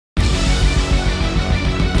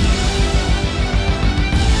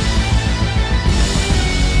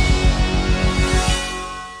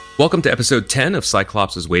Welcome to episode 10 of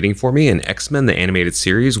Cyclops is Waiting for Me, an X-Men the Animated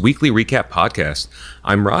Series weekly recap podcast.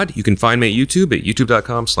 I'm Rod. You can find me at YouTube at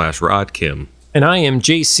youtube.com/RodKim. And I am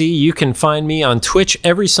JC. You can find me on Twitch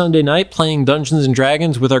every Sunday night playing Dungeons &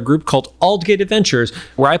 Dragons with our group called Aldgate Adventures,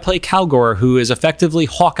 where I play Calgor, who is effectively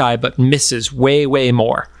Hawkeye but misses way, way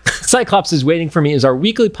more. Cyclops is Waiting for Me is our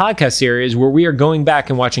weekly podcast series where we are going back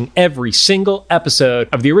and watching every single episode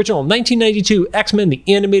of the original 1992 X-Men the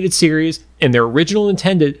Animated Series in their original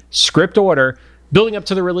intended script order, building up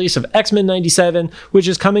to the release of X-Men 97, which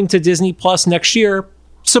is coming to Disney Plus next year.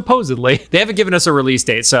 Supposedly. They haven't given us a release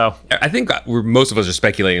date, so... I think most of us are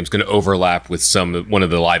speculating it's going to overlap with one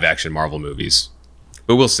of the live-action Marvel movies.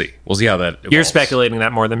 But we'll see. We'll see how that evolves. You're speculating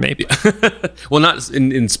that more than maybe. Well, not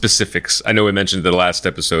in specifics. I know we mentioned the last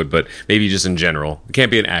episode, but maybe just in general. It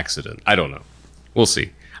can't be an accident. I don't know. We'll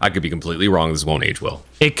see. I could be completely wrong. This won't age well.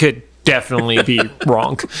 It could definitely be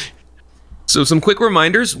wrong. So some quick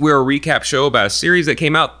reminders. We're a recap show about a series that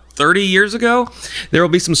came out 30 years ago. There will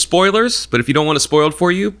be some spoilers, but if you don't want it spoiled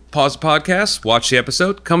for you, pause the podcast, watch the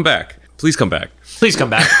episode, come back. Please come back. Please come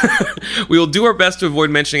back. We will do our best to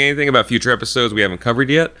avoid mentioning anything about future episodes we haven't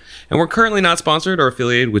covered yet. And we're currently not sponsored or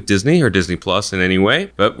affiliated with Disney or Disney Plus in any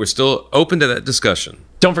way, but we're still open to that discussion.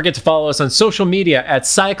 Don't forget to follow us on social media at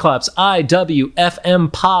Cyclops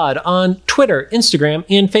IWFM Pod on Twitter, Instagram,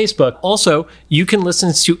 and Facebook. Also, you can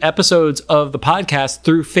listen to episodes of the podcast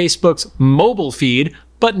through Facebook's mobile feed,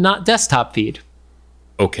 but not desktop feed.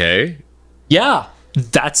 Okay. Yeah,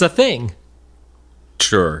 that's a thing.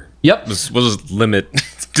 Sure. Yep. We'll just limit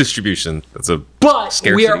distribution. That's a But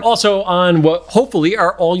scarcity. We are also on what hopefully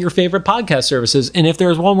are all your favorite podcast services. And if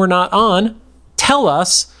there's one we're not on, tell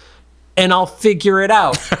us and I'll figure it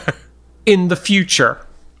out in the future.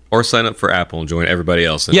 Or sign up for Apple and join everybody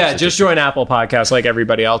else. Yeah, just join Apple Podcasts like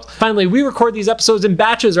everybody else. Finally, we record these episodes in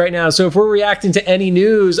batches right now, so if we're reacting to any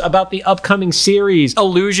news about the upcoming series,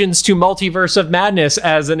 allusions to Multiverse of Madness,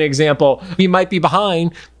 as an example, we might be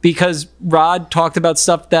behind because Rod talked about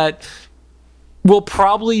stuff that will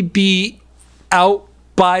probably be out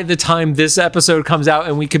by the time this episode comes out,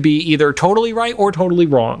 and we could be either totally right or totally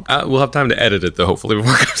wrong. We'll have time to edit it, though, hopefully.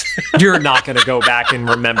 Before You're not going to go back and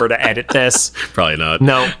remember to edit this. Probably not.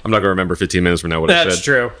 No. I'm not going to remember 15 minutes from now what I said. That's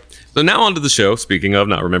true. So now on to the show. Speaking of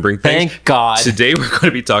not remembering things. Thank God. Today we're going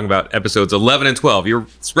to be talking about episodes 11 and 12. You're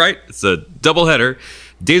right. It's a doubleheader.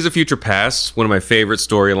 Days of Future Past, one of my favorite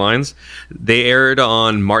storylines. They aired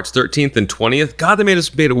on March 13th and 20th. God, they made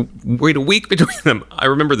us wait a week between them. I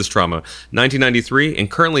remember this trauma. 1993,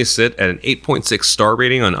 and currently sit at an 8.6 star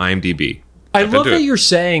rating on IMDb. I love that you're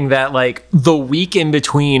saying that, like, the week in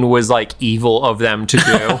between was, like, evil of them to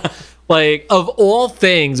do. Like, of all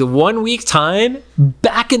things, 1 week time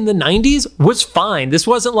back in the 90s was fine. This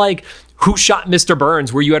wasn't like Who Shot Mr.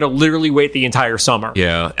 Burns, where you had to literally wait the entire summer.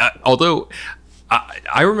 Yeah, although...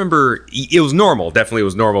 I remember it was normal. Definitely it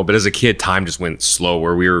was normal. But as a kid, time just went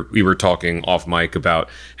slower. We were talking off mic about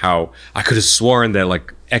how I could have sworn that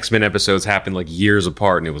like X-Men episodes happened like years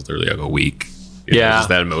apart, and it was literally like a week. It was just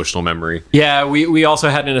that emotional memory. Yeah, we also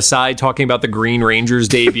had an aside talking about the Green Ranger's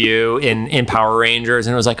debut in Power Rangers,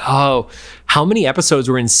 and it was like, oh, how many episodes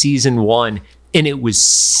were in season 1? And it was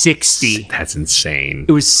 60. That's insane.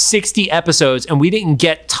 It was 60 episodes, and we didn't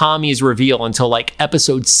get Tommy's reveal until like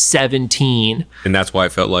episode 17. And that's why I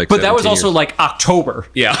felt like. But that was also like October.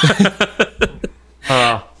 Yeah.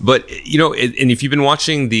 But you know, and if you've been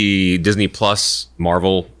watching the Disney Plus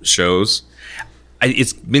Marvel shows,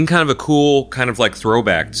 it's been kind of a cool kind of like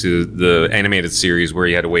throwback to the animated series where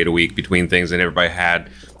you had to wait a week between things, and everybody had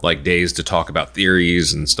like days to talk about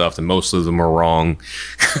theories and stuff, and most of them were wrong.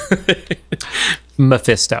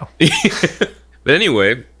 Mephisto. But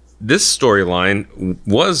anyway, this storyline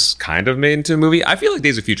was kind of made into a movie. I feel like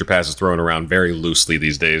Days of Future Past is thrown around very loosely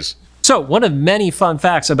these days. So, one of many fun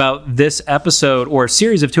facts about this episode, or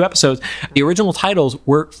series of 2 episodes, the original titles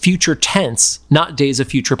were future tense, not Days of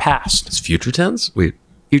Future Past. It's future tense? Wait.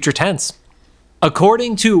 Future tense.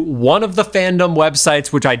 According to one of the fandom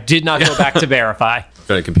websites, which I did not go back to verify.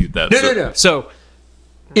 Trying to compute that. No. So,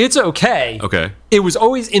 it's okay. Okay. It was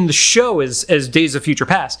always in the show as Days of Future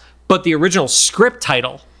Past, but the original script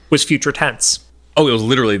title was future tense. Oh, it was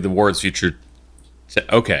literally the words future.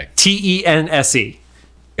 Okay. TENSE.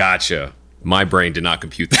 Gotcha. My brain did not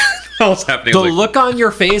compute that. What was happening? The look on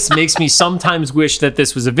your face makes me sometimes wish that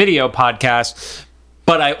this was a video podcast,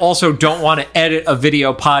 but I also don't want to edit a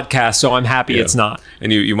video podcast, so I'm happy it's not.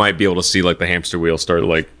 And you might be able to see like the hamster wheel start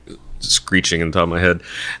like screeching on top of my head.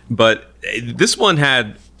 But this one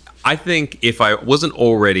had, I think if I wasn't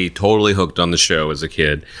already totally hooked on the show as a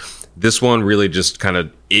kid, this one really just kind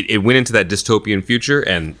of, it went into that dystopian future,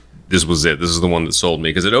 and this was it. This is the one that sold me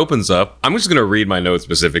because it opens up. I'm just going to read my notes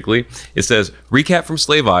specifically. It says, recap from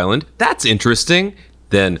Slave Island. That's interesting.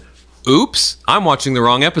 Then, oops, I'm watching the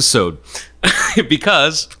wrong episode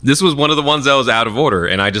because this was one of the ones that was out of order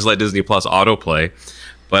and I just let Disney Plus autoplay.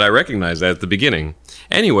 But I recognized that at the beginning.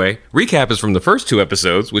 Anyway, recap is from the first 2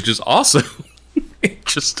 episodes, which is also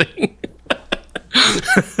interesting.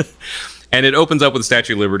 And it opens up with the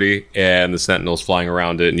Statue of Liberty and the Sentinels flying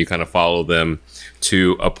around it, and you kind of follow them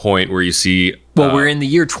to a point where you see... Well, we're in the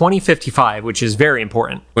year 2055, which is very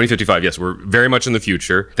important. 2055, yes. We're very much in the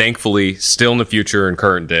future. Thankfully, still in the future in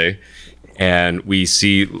current day. And we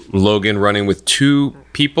see Logan running with 2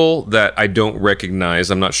 people that I don't recognize.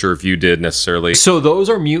 I'm not sure if you did necessarily. So those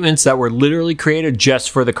are mutants that were literally created just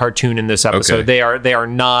for the cartoon in this episode. Okay. They are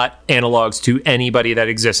not analogs to anybody that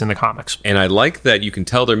exists in the comics. And I like that you can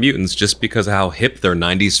tell they're mutants just because of how hip their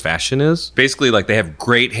 90s fashion is. Basically, like they have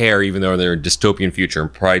great hair even though they're in a dystopian future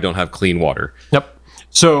and probably don't have clean water. Yep.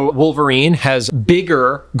 So Wolverine has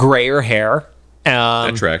bigger, grayer hair.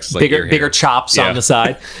 That tracks. Like bigger chops on the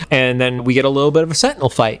side. And then we get a little bit of a Sentinel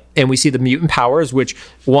fight. And we see the mutant powers, which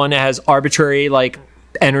one has arbitrary, like,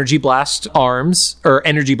 energy blast arms, or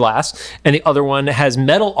energy blast, and the other one has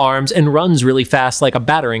metal arms and runs really fast like a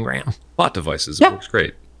battering ram. Plot devices. It works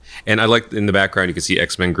great. And I like in the background, you can see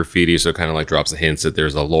X-Men graffiti, so it kind of like drops the hints that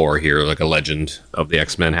there's a lore here, like a legend of the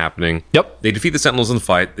X-Men happening. Yep. They defeat the Sentinels in the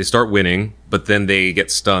fight. They start winning, but then they get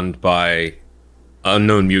stunned by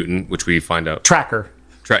unknown mutant, which we find out. Tracker.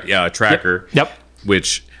 Tracker. Yep.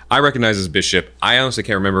 Which I recognize as Bishop. I honestly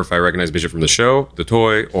can't remember if I recognize Bishop from the show, the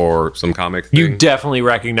toy, or some comic thing. You definitely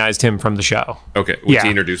recognized him from the show. Okay. Was he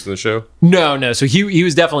introduced in the show? No. So he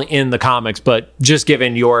was definitely in the comics, but just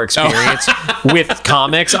given your experience with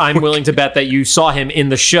comics, I'm willing to bet that you saw him in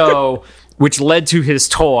the show, which led to his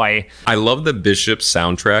toy. I love that Bishop's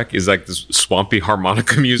soundtrack is like this swampy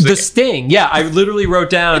harmonica music. The Sting, yeah. I literally wrote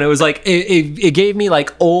down, it was like, it gave me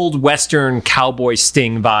like old Western cowboy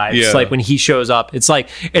Sting vibes. Like when he shows up. It's like,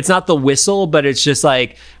 it's not the whistle, but it's just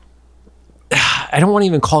like, I don't want to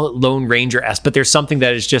even call it Lone Ranger-esque, but there's something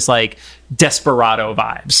that is just like Desperado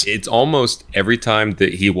vibes. It's almost every time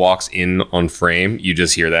that he walks in on frame, you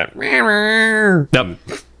just hear that. Yep.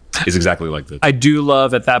 Is exactly like this. I do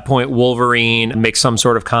love at that point Wolverine makes some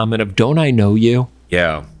sort of comment of, don't I know you?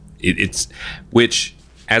 Yeah. It's which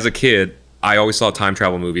as a kid, I always saw time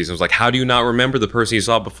travel movies. I was like, how do you not remember the person you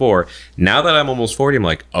saw before? Now that I'm almost 40, I'm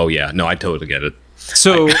like, oh yeah, no, I totally get it.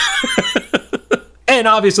 So, and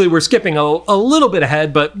obviously we're skipping a little bit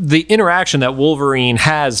ahead, but the interaction that Wolverine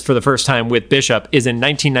has for the first time with Bishop is in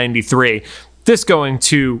 1993. This going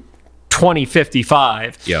to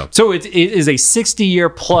 2055. Yeah. So it is a 60-year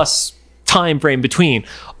plus time frame between.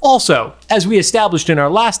 Also, as we established in our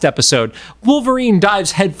last episode, Wolverine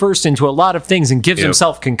dives headfirst into a lot of things and gives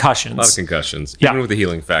himself concussions. A lot of concussions. Even with the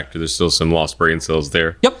healing factor, there's still some lost brain cells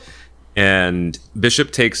there. Yep. And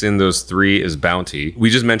Bishop takes in those 3 as bounty. We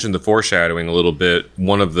just mentioned the foreshadowing a little bit.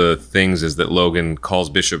 One of the things is that Logan calls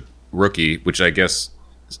Bishop Rookie, which I guess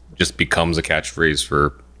just becomes a catchphrase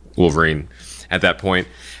for Wolverine at that point.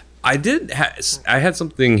 I had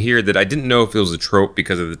something here that I didn't know if it was a trope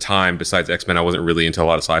because at the time, besides X-Men, I wasn't really into a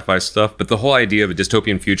lot of sci-fi stuff. But the whole idea of a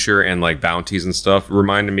dystopian future and like bounties and stuff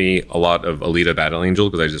reminded me a lot of Alita Battle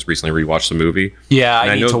Angel because I just recently rewatched the movie. Yeah,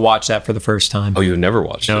 I need to watch that for the first time. Oh, you've never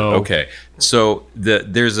watched it? Okay. So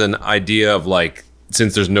there's an idea of like,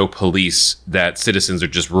 since there's no police, that citizens are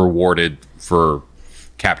just rewarded for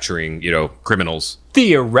capturing, criminals.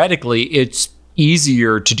 Theoretically, it's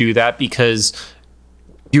easier to do that because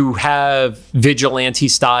you have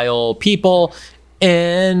vigilante-style people,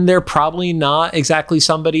 and they're probably not exactly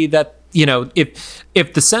somebody that,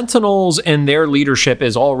 if the Sentinels and their leadership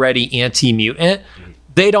is already anti-mutant,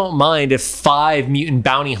 they don't mind if 5 mutant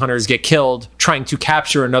bounty hunters get killed trying to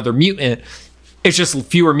capture another mutant. It's just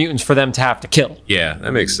fewer mutants for them to have to kill. Yeah,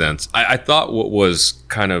 that makes sense. I thought what was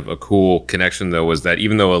kind of a cool connection, though, was that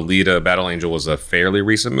even though Alita Battle Angel was a fairly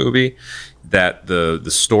recent movie, that the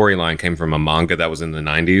storyline came from a manga that was in the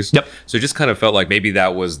 90s. Yep. So it just kind of felt like maybe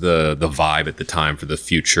that was the vibe at the time for the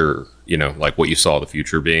future, like what you saw the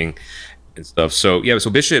future being and stuff. So, yeah, so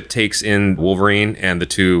Bishop takes in Wolverine and the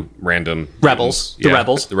 2 random... Rebels. Mutants. The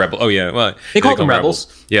Rebels. The Rebel. Oh, yeah. Well, they call them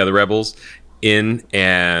Rebels. Yeah, the Rebels. In,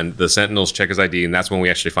 and the Sentinels check his ID, and that's when we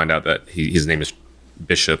actually find out that his name is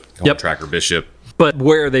Bishop. Tracker Bishop. But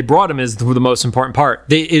where they brought him is the most important part.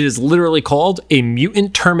 It is literally called a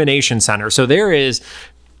Mutant Termination Center. So there is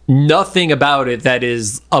nothing about it that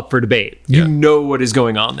is up for debate. You know what is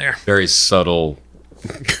going on there. Very subtle.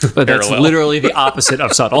 But that's literally the opposite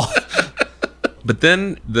of subtle. But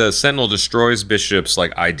then the Sentinel destroys Bishop's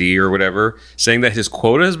like ID or whatever, saying that his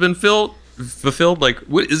quota has been fulfilled. Like,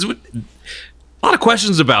 what is it? A lot of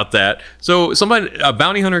questions about that. So a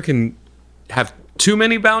bounty hunter can have too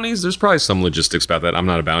many bounties. There's probably some logistics about that. I'm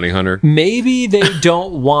not a bounty hunter. Maybe they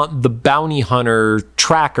don't want the bounty hunter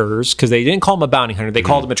trackers, because they didn't call him a bounty hunter. They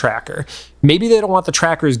called him a tracker. Maybe they don't want the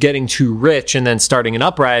trackers getting too rich and then starting an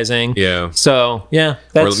uprising. Yeah. So, yeah.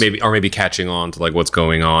 Or maybe catching on to like what's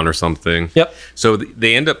going on or something. Yep. So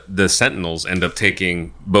the Sentinels end up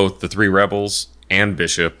taking both the 3 rebels and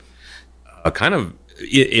Bishop, kind of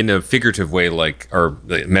in a figurative way, like, or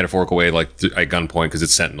the metaphorical way, like at gunpoint, because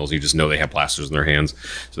it's Sentinels. You just know they have blasters in their hands.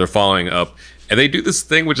 So they're following up. And they do this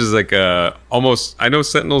thing, which is like almost, I know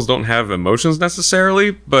Sentinels don't have emotions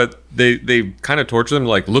necessarily, but they kind of torture them,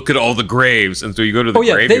 like, look at all the graves. And so you go to the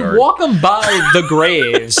graveyard. They walk them by the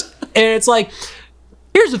graves. And it's like,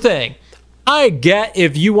 here's the thing. I get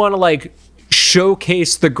if you want to, like,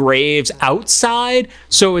 showcase the graves outside,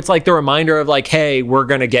 so it's like the reminder of like, hey, we're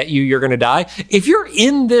gonna get you, you're gonna die. If you're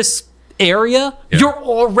in this area, you're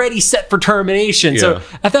already set for termination. So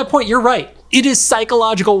at that point, you're right. It is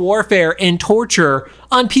psychological warfare and torture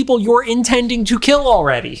on people you're intending to kill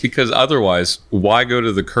already. Because otherwise, why go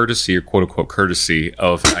to the courtesy, or quote unquote courtesy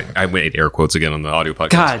of, I made air quotes again on the audio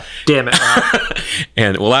podcast. God damn it.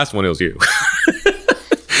 And well, last one, it was you.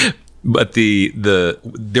 But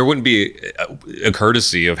there wouldn't be a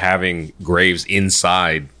courtesy of having graves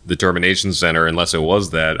inside the termination center unless it was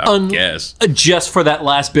that, I guess. Just for that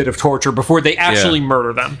last bit of torture before they actually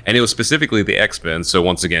murder them. And it was specifically the X-Men. So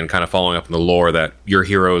once again, kind of following up on the lore that your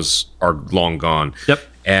heroes are long gone. Yep.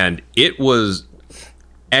 And it was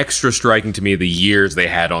extra striking to me the years they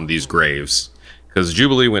had on these graves. Because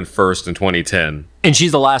Jubilee went first in 2010. And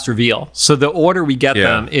she's the last reveal. So the order we get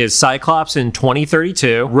them is Cyclops in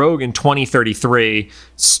 2032, Rogue in 2033,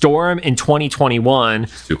 Storm in 2021.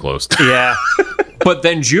 Too close. Yeah. But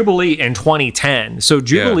then Jubilee in 2010. So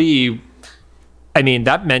Jubilee, I mean,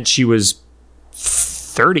 that meant she was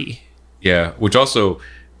 30. Yeah, which also,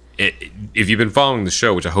 if you've been following the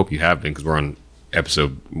show, which I hope you have been, because we're on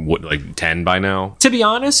episode, 10 by now? To be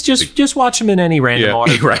honest, just watch them in any random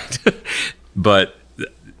order. Right. But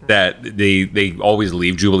that they always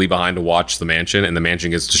leave Jubilee behind to watch the mansion, and the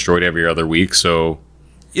mansion gets destroyed every other week. So,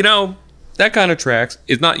 that kind of tracks.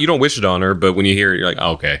 It's not, you don't wish it on her, but when you hear it, you're like,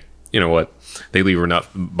 oh, okay, you know what? They leave her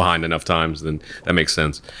behind enough times, then that makes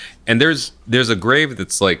sense. And there's a grave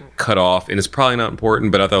that's like cut off, and it's probably not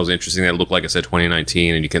important, but I thought it was interesting that it looked like it said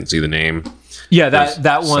 2019, and you couldn't see the name. Yeah,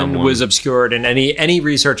 that one was obscured, and any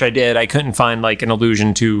research I did, I couldn't find like an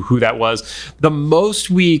allusion to who that was. The most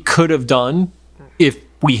we could have done, if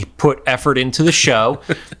we put effort into the show,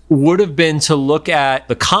 would have been to look at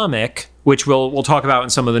the comic, which we'll talk about in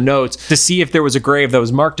some of the notes, to see if there was a grave that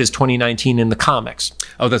was marked as 2019 in the comics.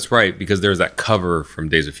 Oh, that's right, because there's that cover from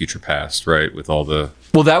Days of Future Past, right, with all the...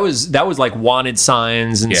 Well, that was like wanted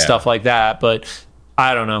signs and stuff like that, but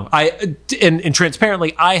I don't know. And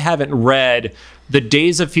transparently, I haven't read the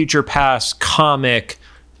Days of Future Past comic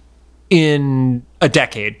in a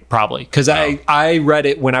decade, probably, because I read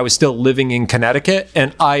it when I was still living in Connecticut,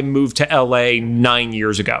 and I moved to LA 9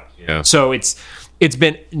 years ago. Yeah. So it's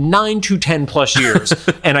been 9 to 10 plus years,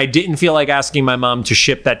 and I didn't feel like asking my mom to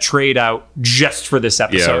ship that trade out just for this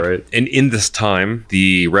episode. Yeah, right. And in this time,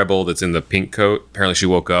 the rebel that's in the pink coat, apparently she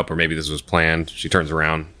woke up, or maybe this was planned. She turns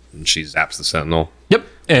around and she zaps the Sentinel. Yep.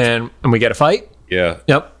 And we get a fight. Yeah.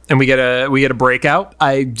 Yep. And we get a breakout.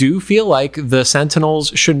 I do feel like the Sentinels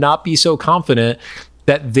should not be so confident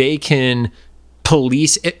that they can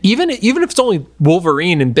police it. Even if it's only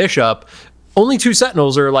Wolverine and Bishop, only 2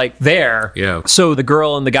 Sentinels are like there. Yeah. So the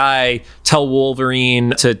girl and the guy tell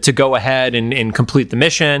Wolverine to go ahead and complete the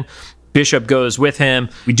mission. Bishop goes with him.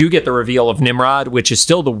 We do get the reveal of Nimrod, which is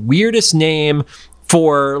still the weirdest name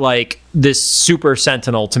for like this super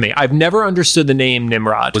Sentinel to me. I've never understood the name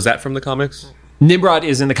Nimrod. Was that from the comics? Nimrod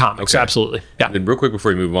is in the comics, absolutely. Yeah. And real quick before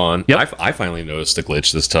we move on, I finally noticed the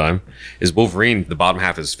glitch this time. Is Wolverine, the bottom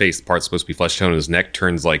half of his face, the part supposed to be flesh tone, and his neck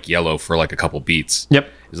turns like yellow for like a couple beats. Yep.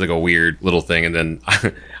 It's like a weird little thing. And then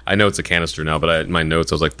I know it's a canister now, but in my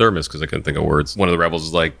notes I was like thermos because I couldn't think of words. One of the rebels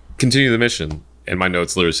is like, continue the mission. And my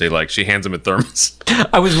notes literally say like, she hands him a thermos.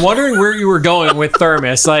 I was wondering where you were going with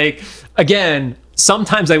thermos. Like, again,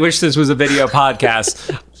 sometimes I wish this was a video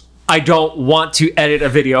podcast. I don't want to edit a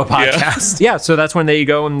video podcast. Yeah, so that's when they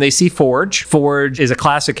go and they see Forge. Forge is a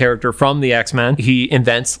classic character from the X-Men. He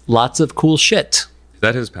invents lots of cool shit. Is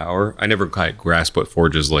that his power? I never quite grasped what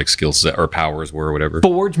Forge's like skill set or powers were or whatever.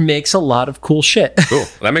 Forge makes a lot of cool shit. Cool. Well,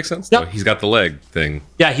 that makes sense. Yep. He's got the leg thing.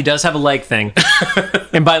 Yeah, he does have a leg thing.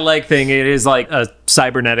 And by leg thing, it is like a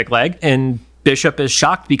cybernetic leg. And Bishop is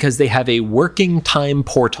shocked because they have a working time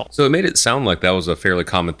portal. So it made it sound like that was a fairly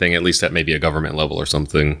common thing, at least at maybe a government level or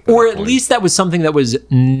something. Or at least that was something that was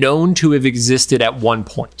known to have existed at one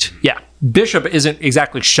point. Yeah. Bishop isn't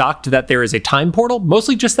exactly shocked that there is a time portal,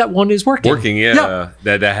 mostly just that one is working. Yeah.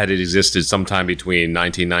 That had existed sometime between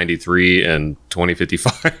 1993 and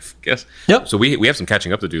 2055, I guess. Yep. So we have some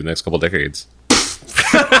catching up to do in the next couple decades.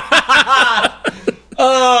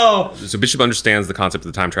 Oh! So Bishop understands the concept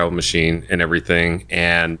of the time travel machine and everything,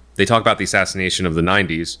 and they talk about the assassination of the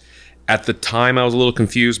 90s. At the time, I was a little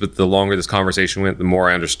confused, but the longer this conversation went, the more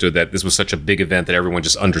I understood that this was such a big event that everyone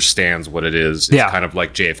just understands what it is. It's kind of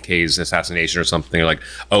like JFK's assassination or something. They're like,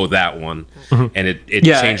 oh, that one. Mm-hmm. And it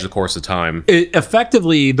changed the course of time.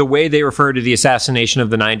 Effectively, the way they refer to the assassination of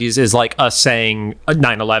the 90s is like us saying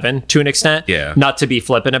 9/11 to an extent. Yeah. Not to be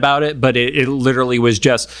flippant about it, but it literally was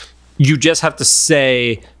just, you just have to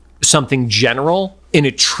say something general, and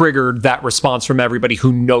it triggered that response from everybody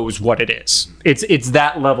who knows what it is. It's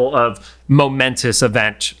that level of momentous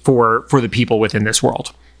event for the people within this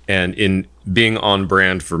world. And in being on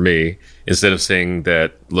brand for me, instead of saying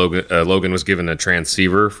that Logan was given a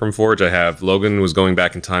transceiver from Forge, I have Logan was going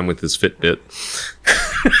back in time with his Fitbit.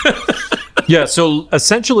 Yeah, so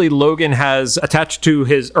essentially Logan has attached to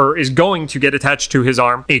his, or is going to get attached to his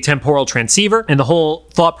arm, a temporal transceiver. And the whole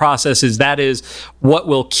thought process is that is what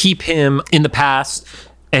will keep him in the past.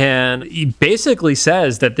 And he basically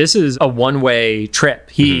says that this is a one-way trip.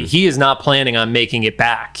 He is not planning on making it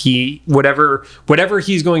back. Whatever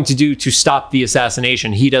he's going to do to stop the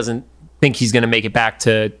assassination, he doesn't think he's going to make it back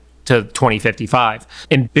to 2055.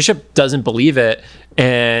 And Bishop doesn't believe it.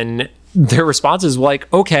 And their response is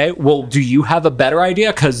like, okay, well, do you have a better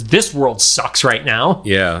idea? Because this world sucks right now.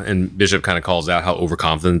 Yeah, and Bishop kind of calls out how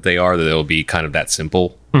overconfident they are that it'll be kind of that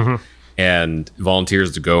simple, and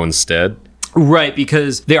volunteers to go instead. Right,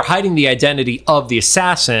 because they're hiding the identity of the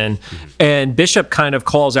assassin, and Bishop kind of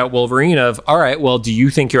calls out Wolverine of, all right, well, do you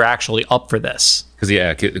think you're actually up for this?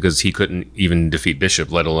 Because he couldn't even defeat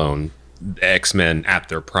Bishop, let alone X-Men at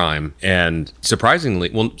their prime. And surprisingly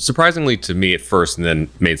to me at first, and then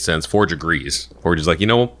made sense, Forge agrees. Forge is like,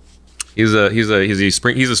 he's a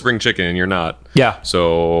spring chicken and you're not. Yeah.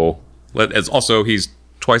 So he's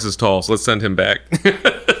twice as tall, so let's send him back.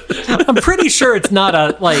 I'm pretty sure it's not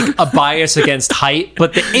a bias against height,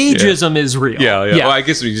 but the ageism is real. Yeah. Well, I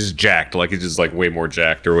guess he's just jacked, like he's just like way more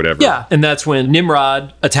jacked or whatever. Yeah, and that's when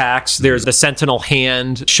Nimrod attacks. There's the Sentinel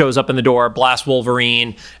hand shows up in the door, blasts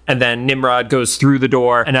Wolverine, and then Nimrod goes through the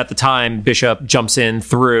door. And at the time, Bishop jumps in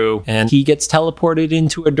through, and he gets teleported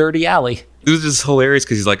into a dirty alley. It was just hilarious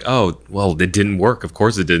because he's like, oh, well, it didn't work. Of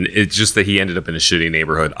course it didn't. It's just that he ended up in a shitty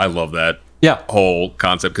neighborhood. I love that. Yeah. Whole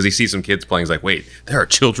concept, because he sees some kids playing. He's like, wait, there are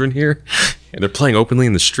children here and they're playing openly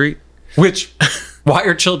in the street. Which, why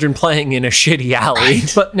are children playing in a shitty alley?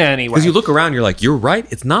 Right. But anyway, because you look around, you're like, you're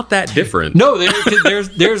right, it's not that different. No,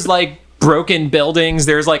 there's like broken buildings.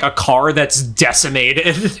 There's like a car that's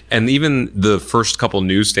decimated. And even the first couple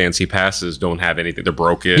newsstands he passes don't have anything. They're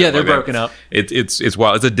broken. Yeah, they're broken up. It's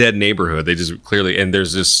wild. It's a dead neighborhood. They just clearly, and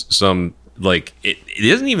there's just some, like, it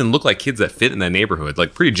doesn't even look like kids that fit in that neighborhood,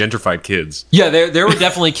 like pretty gentrified kids. Yeah, there were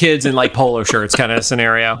definitely kids in like polo shirts kind of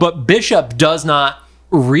scenario. But Bishop does not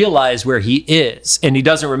realize where he is, and he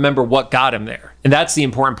doesn't remember what got him there. And that's the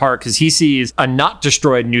important part, because he sees a not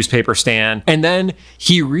destroyed newspaper stand, and then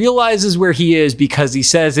he realizes where he is because he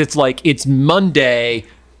says it's Monday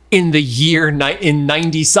in the year in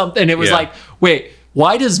 90 something. And it was like, wait,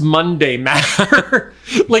 why does Monday matter?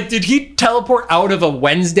 Like, did he teleport out of a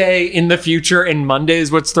Wednesday in the future and Monday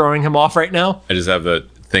is what's throwing him off right now? I just have that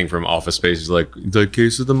thing from Office Space. He's like, the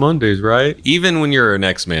case of the Mondays, right? Even when you're an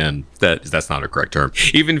X-Man, that's not a correct term.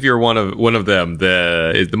 Even if you're one of them,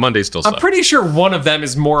 the Mondays still suck. I'm pretty sure one of them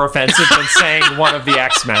is more offensive than saying one of the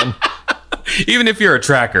X-Men. Even if you're a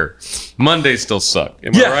tracker, Mondays still suck.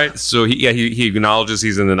 Am I right? So he acknowledges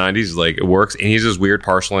he's in the 90s, like it works, and he's just weird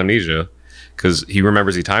partial amnesia. Because he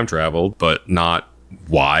remembers he time traveled, but not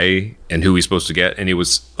why and who he's supposed to get. And it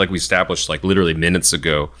was, like we established, like literally minutes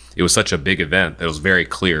ago, it was such a big event that it was very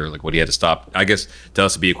clear, like what he had to stop. I guess to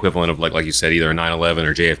us, it'd be equivalent of like you said, either a 9/11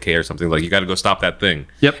 or JFK or something. Like, you got to go stop that thing.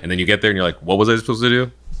 Yep. And then you get there and you're like, what was I supposed to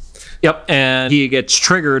do? Yep. And he gets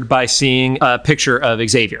triggered by seeing a picture of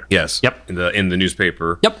Xavier. Yes. Yep. In the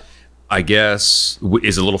newspaper. Yep. I guess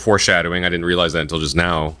is a little foreshadowing. I didn't realize that until just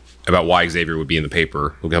now about why Xavier would be in the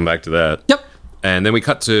paper. We'll come back to that. Yep. And then we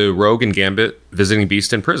cut to Rogue and Gambit visiting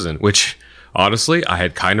Beast in prison, which, honestly, I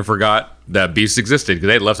had kind of forgot that Beast existed because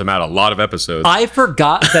they had left him out a lot of episodes. I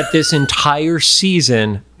forgot that this entire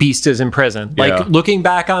season, Beast is in prison. Yeah. Like, looking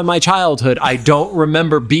back on my childhood, I don't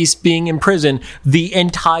remember Beast being in prison the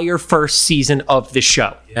entire first season of the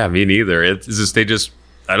show. Yeah, me neither. It's just,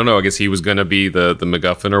 I don't know. I guess he was going to be the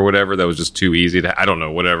MacGuffin or whatever. That was just too easy to, I don't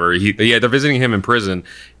know, whatever. They're visiting him in prison.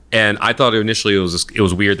 And I thought initially it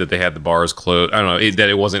was weird that they had the bars closed. I don't know, that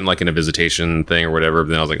it wasn't like in a visitation thing or whatever. But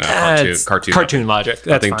then I was like, cartoon logic.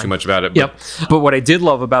 That's think fine. too much about it. Yep. But what I did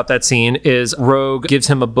love about that scene is Rogue gives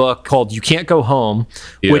him a book called You Can't Go Home,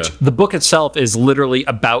 which the book itself is literally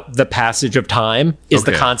about the passage of time, is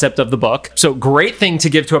the concept of the book. So great thing to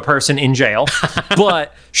give to a person in jail.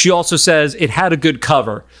 But she also says it had a good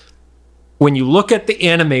cover. When you look at the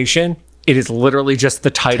animation, it is literally just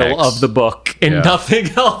the title of the book and nothing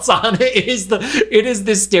else on it. It is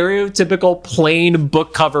the stereotypical plain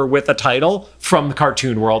book cover with a title from the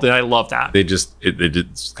cartoon world, and I love that. They just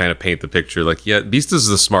kind of paint the picture like, yeah, Beast is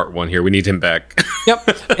the smart one here. We need him back.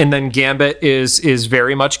 Yep. And then Gambit is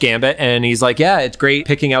very much Gambit, and he's like, yeah, it's great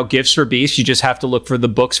picking out gifts for Beast. You just have to look for the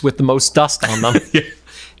books with the most dust on them.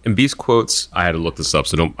 And Beast quotes, I had to look this up,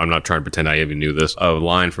 so I'm not trying to pretend I even knew this. A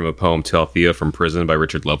line from a poem, To Althea from Prison by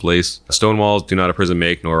Richard Lovelace. Stone walls do not a prison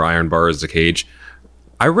make, nor iron bars a cage.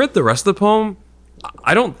 I read the rest of the poem.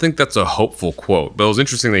 I don't think that's a hopeful quote, but it was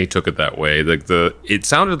interesting that he took it that way. It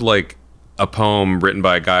sounded like a poem written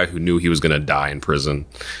by a guy who knew he was going to die in prison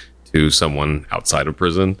to someone outside of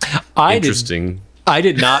prison. Interesting. I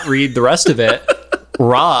did not read the rest of it.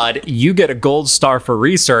 Rod, you get a gold star for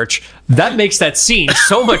research. That makes that scene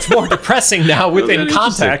so much more depressing now within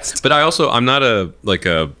context. But I'm not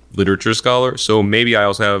a literature scholar, so maybe I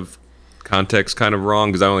also have context kind of wrong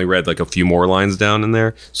because I only read like a few more lines down in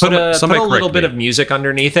there. Put a little bit of music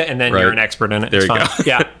underneath it, and then you're an expert in it. There you go.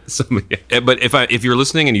 Yeah. But if you're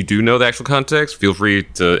listening and you do know the actual context, feel free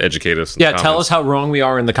to educate us. Yeah, tell us how wrong we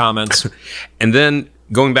are in the comments. And then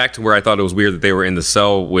going back to where I thought it was weird that they were in the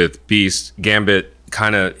cell with Beast, Gambit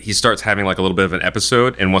he starts having like a little bit of an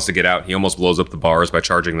episode and wants to get out. He almost blows up the bars by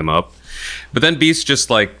charging them up. But then Beast just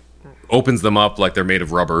like opens them up like they're made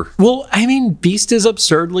of rubber. Well, I mean, Beast is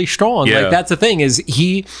absurdly strong. Yeah. Like, that's the thing, is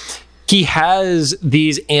he has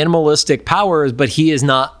these animalistic powers, but he is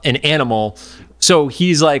not an animal. So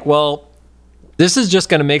he's like, well, this is just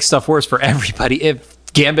going to make stuff worse for everybody if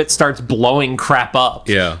Gambit starts blowing crap up.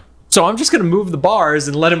 Yeah. So I'm just going to move the bars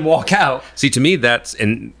and let him walk out. See, to me,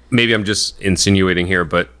 and maybe I'm just insinuating here,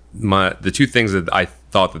 but the two things that I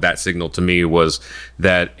thought that signaled to me was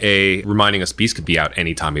that reminding us Beast could be out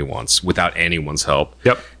anytime he wants without anyone's help.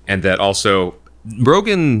 Yep. And that also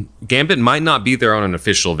Gambit might not be there on an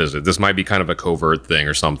official visit. This might be kind of a covert thing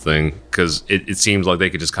or something, because it seems like they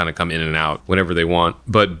could just kind of come in and out whenever they want.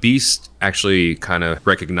 But Beast actually kind of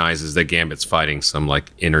recognizes that Gambit's fighting some like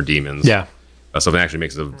inner demons. Yeah. Something actually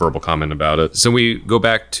makes a verbal comment about it. So we go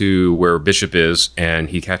back to where Bishop is, and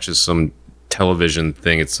he catches some television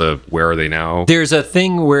thing. It's Where Are They Now? There's a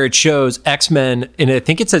thing where it shows X-Men, and I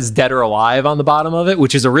think it says Dead or Alive on the bottom of it,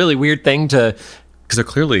 which is a really weird thing to... Because they're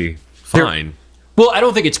clearly fine. Well, I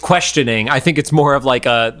don't think it's questioning. I think it's more of like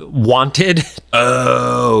a wanted.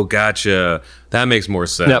 Oh, gotcha. That makes more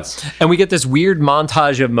sense. Yep. And we get this weird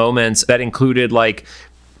montage of moments that included like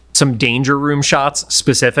some danger room shots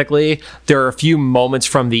specifically. There are a few moments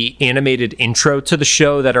from the animated intro to the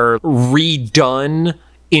show that are redone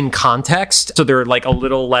in context, so they're like a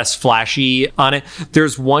little less flashy on it.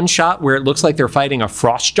 There's one shot where it looks like they're fighting a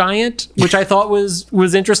frost giant, which I thought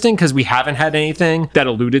was interesting because we haven't had anything that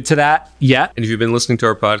alluded to that yet. And if you've been listening to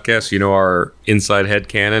our podcast, you know our inside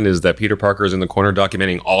headcanon is that Peter Parker is in the corner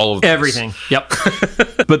documenting all of this. Everything. Yep.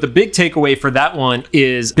 But the big takeaway for that one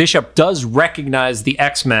is Bishop does recognize the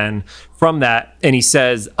X-Men from that, and he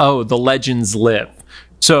says, oh, the legends live.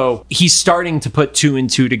 So he's starting to put two and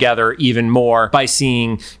two together even more by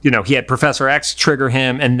seeing, he had Professor X trigger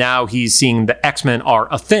him, and now he's seeing the X-Men are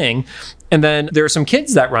a thing. And then there are some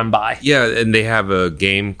kids that run by. Yeah, and they have a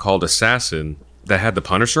game called Assassin that had the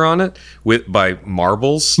Punisher on it by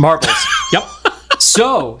Marbles. Yep.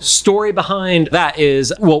 So, story behind that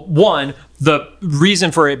is, well, one, the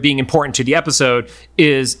reason for it being important to the episode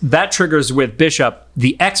is that triggers with Bishop,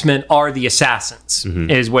 the X-Men are the assassins,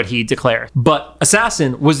 is what he declared. But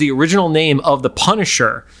Assassin was the original name of the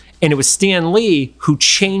Punisher, and it was Stan Lee who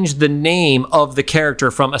changed the name of the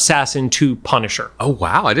character from Assassin to Punisher. Oh,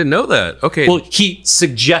 wow. I didn't know that. Okay. Well, he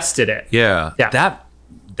suggested it. Yeah.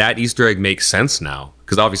 That Easter egg makes sense now,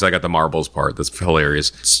 because obviously I got the Marbles part. That's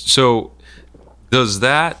hilarious. So does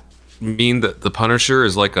that mean that the Punisher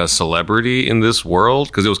is like a celebrity in this world?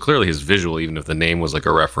 Because it was clearly his visual, even if the name was like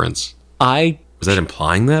a reference. Was that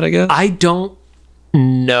implying that, I guess? I don't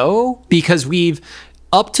know, because we've,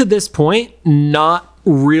 up to this point, not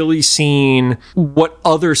really seen what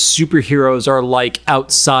other superheroes are like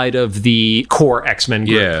outside of the core X-Men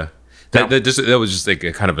group. Yeah. That was just like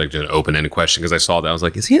a kind of like an open-ended question because I saw that. I was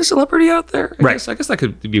like, is he a celebrity out there? I guess that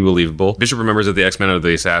could be believable. Bishop remembers that the X-Men are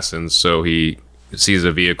the assassins, so he sees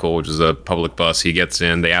a vehicle, which is a public bus. He gets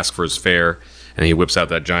in, they ask for his fare, and he whips out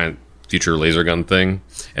that giant future laser gun thing.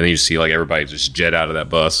 And then you see like everybody just jet out of that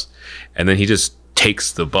bus. And then he just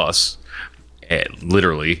takes the bus.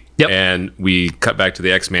 Literally. Yep. And we cut back to the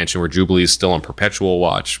X Mansion where Jubilee is still on perpetual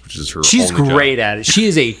watch, which is her She's only great job. at it. She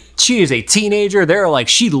is a teenager. They're like,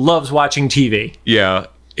 she loves watching TV. Yeah.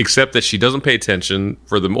 Except that she doesn't pay attention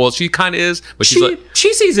for them. Well, she kind of is, but she's like,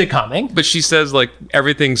 she sees it coming. but she says like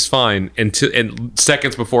everything's fine and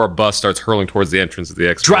seconds before a bus starts hurling towards the entrance of the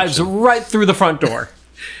X Drives Mansion. right through the front door.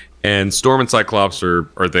 And Storm and Cyclops are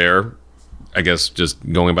there, I guess, just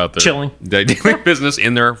going about their Chilling. daily business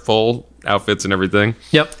in their full outfits and everything.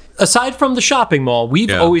 Yep. Aside from the shopping mall,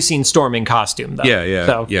 we've Yeah. always seen Storm in costume, though.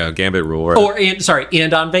 Yeah, Gambit rule. Right?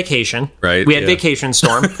 And on vacation. Right, We had yeah. Vacation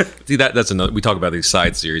Storm. See, that's another. We talk about these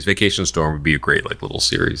side series. Vacation Storm would be a great like little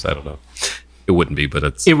series. I don't know. It wouldn't be, but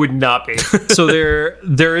it's. It would not be. So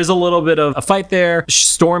there is a little bit of a fight there.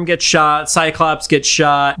 Storm gets shot. Cyclops gets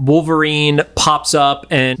shot. Wolverine pops up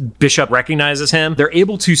and Bishop recognizes him. They're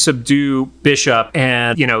able to subdue Bishop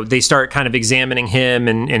and, they start kind of examining him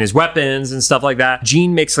and his weapons and stuff like that.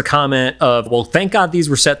 Jean makes the comment of, well, thank God these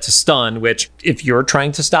were set to stun, which if you're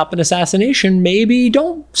trying to stop an assassination, maybe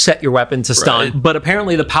don't set your weapon to stun. Right. But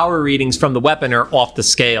apparently the power readings from the weapon are off the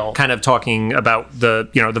scale, kind of talking about the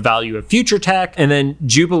value of future tech. And then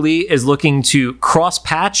Jubilee is looking to cross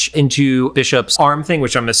patch into Bishop's arm thing,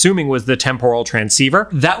 which I'm assuming was the temporal transceiver.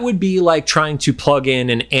 That would be like trying to plug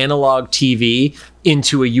in an analog TV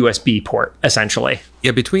into a USB port, essentially.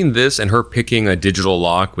 Yeah, between this and her picking a digital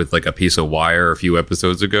lock with like a piece of wire a few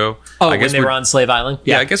episodes ago. Oh, I guess when they were on Slave Island?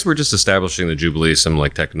 Yeah, I guess we're just establishing that Jubilee is some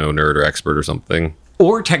like techno nerd or expert or something.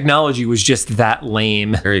 Or technology was just that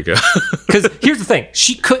lame. There you go. Because here's the thing,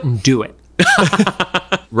 she couldn't do it.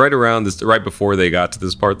 Right before they got to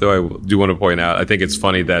this part, though, I do want to point out, I think it's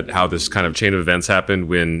funny that how this kind of chain of events happened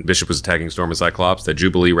when Bishop was attacking Storm and Cyclops, that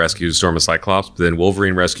Jubilee rescues Storm and Cyclops, but then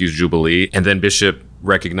Wolverine rescues Jubilee, and then Bishop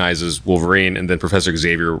recognizes Wolverine, and then Professor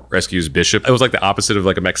Xavier rescues Bishop. It was like the opposite of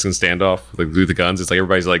like a Mexican standoff, like through the guns. It's like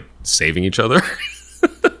everybody's like saving each other.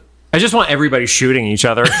 I just want everybody shooting each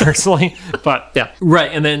other, personally. But yeah. Right.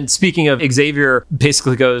 And then speaking of, Xavier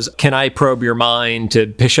basically goes, can I probe your mind to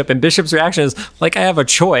Bishop? And Bishop's reaction is like, I have a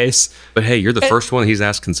choice. But hey, you're the first one he's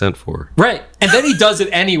asked consent for. Right. And then he does it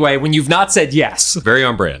anyway when you've not said yes. Very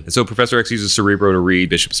on brand. And so Professor X uses Cerebro to read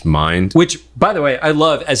Bishop's mind. Which, by the way, I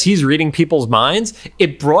love. As he's reading people's minds,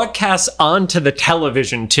 it broadcasts onto the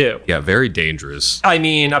television too. Yeah, very dangerous. I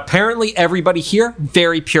mean, apparently everybody here,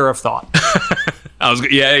 very pure of thought.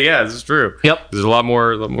 Yeah, this is true. Yep. There's a lot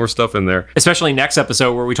more stuff in there. Especially next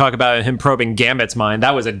episode where we talk about him probing Gambit's mind.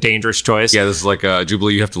 That was a dangerous choice. Yeah, this is like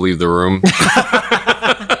Jubilee, you have to leave the room.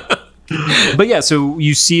 But yeah, so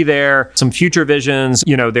you see there some future visions.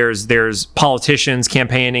 There's politicians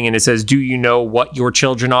campaigning, and it says, "Do you know what your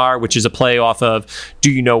children are?" Which is a play off of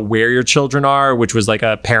 "Do you know where your children are?" Which was like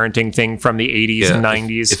a parenting thing from the 80s and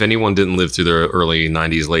 90s. If anyone didn't live through the early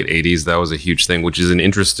 90s, late 80s, that was a huge thing, which is an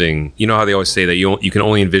interesting, you know how they always say that you can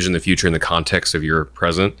only envision the future in the context of your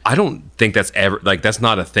present? I don't think that's ever, like, that's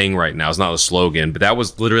not a thing right now. It's not a slogan, but that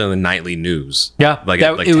was literally on the nightly news. Yeah. Like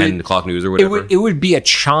 10 o'clock news or whatever. It would be a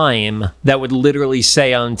chime that would literally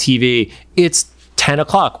say on TV, it's 10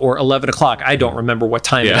 o'clock or 11 o'clock. I don't remember what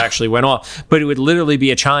time it actually went off, but it would literally be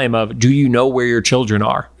a chime of, do you know where your children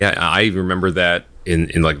are? Yeah, I even remember that in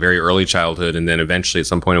like very early childhood, and then eventually at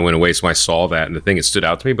some point it went away, so I saw that, and the thing, it stood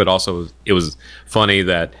out to me, but also it was funny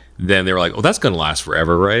that then they were like, oh, that's going to last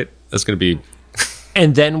forever, right? That's going to be...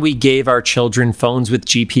 And then we gave our children phones with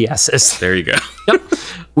GPSs. There you go. Yep.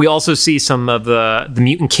 We also see some of the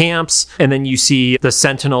mutant camps, and then you see the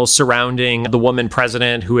Sentinels surrounding the woman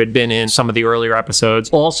president who had been in some of the earlier episodes.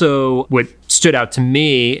 Also, what stood out to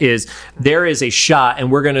me is there is a shot, and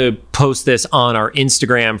we're going to post this on our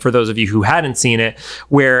Instagram for those of you who hadn't seen it,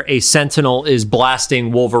 where a Sentinel is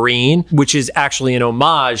blasting Wolverine, which is actually an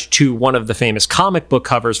homage to one of the famous comic book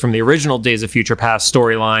covers from the original Days of Future Past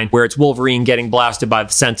storyline, where it's Wolverine getting blasted by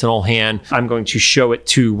the Sentinel hand. I'm going to show it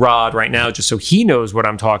to Rod right now just so he knows what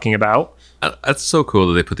I'm talking about. That's so cool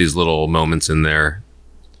that they put these little moments in there.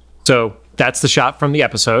 So that's the shot from the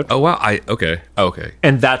episode. Oh, wow. Okay.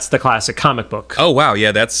 And that's the classic comic book. Oh, wow.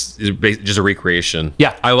 Yeah, that's just a recreation.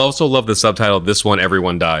 Yeah. I also love the subtitle, "This One,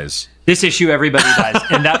 Everyone Dies." This issue, everybody dies.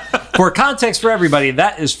 And that, For context for everybody,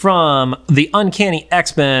 that is from The Uncanny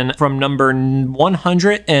X-Men from number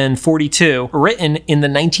 142, written in the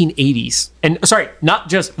 1980s. And sorry, not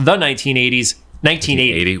just the 1980s,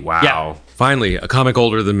 1980. Wow. Yeah. Finally, a comic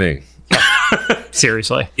older than me.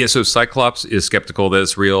 Seriously. Yeah, so Cyclops is skeptical that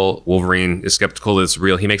it's real. Wolverine is skeptical that it's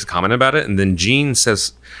real. He makes a comment about it, and then Jean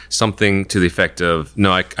says something to the effect of,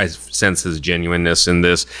 no, I sense his genuineness in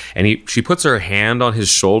this. And she puts her hand on his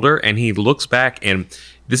shoulder, and he looks back, and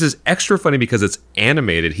this is extra funny because it's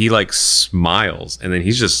animated. He like smiles, and then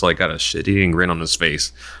he's just like got a shit-eating grin on his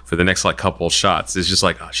face for the next like couple shots. It's just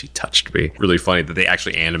like, oh, she touched me. Really funny that they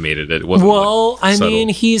actually animated it. It wasn't I mean,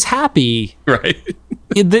 he's happy. Right.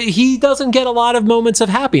 He doesn't get a lot of moments of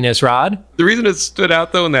happiness, Rod. The reason it stood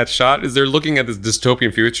out, though, in that shot is they're looking at this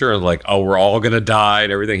dystopian future and like, oh, we're all going to die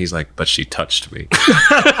and everything. He's like, but she touched me.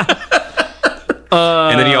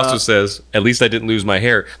 And then he also says, at least I didn't lose my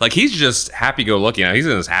hair. Like, he's just happy-go-lucky now. He's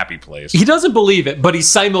in his happy place. He doesn't believe it, but he's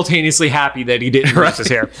simultaneously happy that he didn't lose his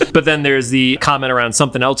hair. But then there's the comment around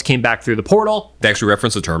something else came back through the portal. They actually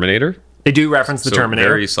reference the Terminator. They do reference the Terminator.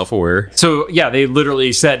 Very self-aware. So, yeah, they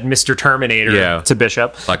literally said Mr. Terminator to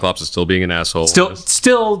Bishop. Cyclops is still being an asshole.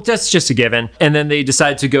 Still, that's just a given. And then they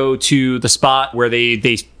decide to go to the spot where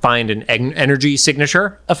they find an energy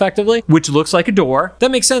signature, effectively, which looks like a door.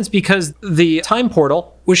 That makes sense because the time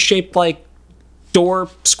portal was shaped like door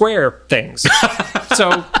square things.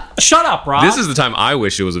 So, shut up, Rob. This is the time I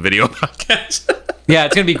wish it was a video podcast. Yeah,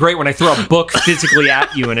 it's going to be great when I throw a book physically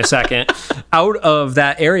at you in a second. Out of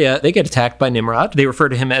that area, they get attacked by Nimrod. They refer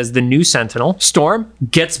to him as the new Sentinel. Storm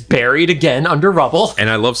gets buried again under rubble. And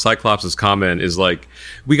I love Cyclops' comment is like,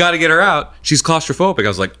 we got to get her out. She's claustrophobic. I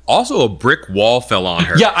was like, also a brick wall fell on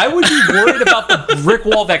her. Yeah, I would be worried about the brick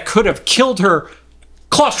wall that could have killed her.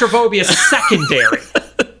 Claustrophobia secondary.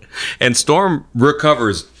 And Storm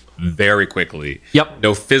recovers very quickly. Yep.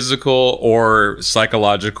 No physical or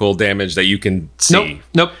psychological damage that you can see.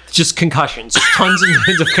 Nope. Just concussions. Tons and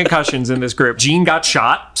tons of concussions in this group. Jean got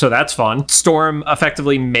shot, so that's fun. Storm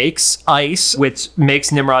effectively makes ice, which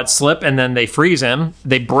makes Nimrod slip, and then they freeze him.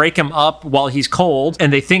 They break him up while he's cold,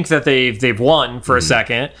 and they think that they've won for a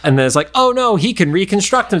second. And then it's like, oh no, he can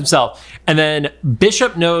reconstruct himself. And then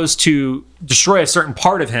Bishop knows to destroy a certain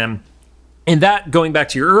part of him. And that, going back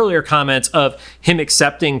to your earlier comments of him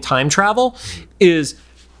accepting time travel, is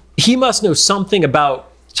he must know something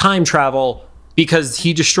about time travel because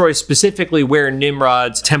he destroys specifically where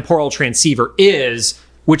Nimrod's temporal transceiver is,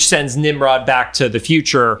 which sends Nimrod back to the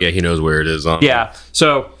future. Yeah, he knows where it is. Yeah,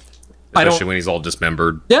 so especially when he's all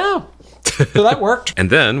dismembered. Yeah, so that worked. And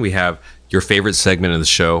then we have your favorite segment of the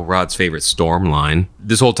show, Rod's favorite Storm line.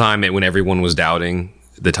 This whole time, when everyone was doubting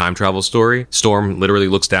the time travel story, Storm literally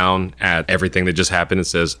looks down at everything that just happened and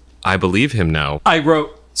says, I believe him now. I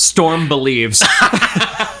wrote, Storm believes.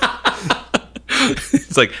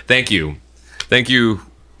 It's like, thank you. Thank you,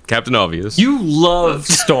 Captain Obvious. You love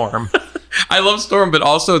Storm. I love Storm, but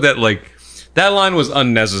also that line was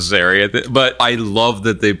unnecessary. But I love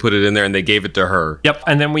that they put it in there and they gave it to her. Yep.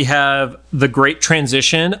 And then we have the great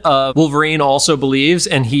transition of Wolverine also believes,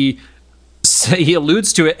 and he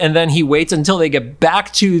alludes to it, and then he waits until they get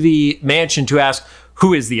back to the mansion to ask,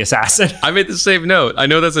 who is the assassin? I made the same note. I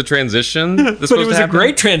know that's a transition. But it was a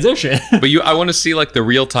great transition. But I want to see the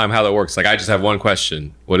real time how that works. I just have one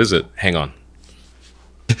question. What is it? Hang on.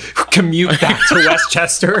 Commute back to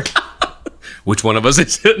Westchester. Which one of us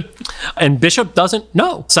is it? And Bishop doesn't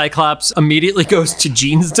know. Cyclops immediately goes to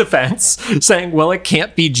Jean's defense, saying, well, it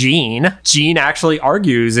can't be Jean. Jean actually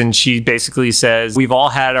argues, and she basically says, we've all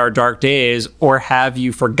had our dark days, or have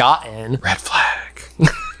you forgotten? Red flag.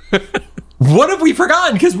 What have we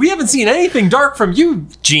forgotten? Because we haven't seen anything dark from you,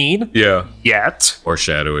 Jean. Yeah. Yet.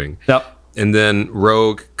 Foreshadowing. Yep. And then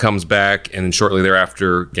Rogue comes back, and shortly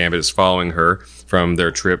thereafter, Gambit is following her from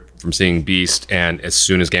their trip from seeing Beast. And as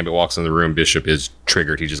soon as Gambit walks in the room, Bishop is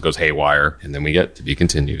triggered. He just goes haywire. And then we get to be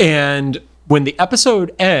continued. And when the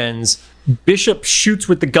episode ends, Bishop shoots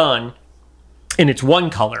with the gun, and it's one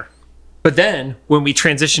color. But then when we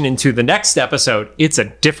transition into the next episode, it's a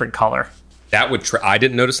different color. That would I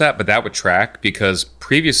didn't notice that, but that would track because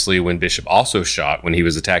previously when Bishop also shot when he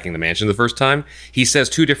was attacking the mansion the first time, he says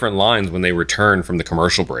two different lines when they return from the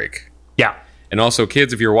commercial break. Yeah. And also,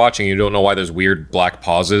 kids, if you're watching, you don't know why there's weird black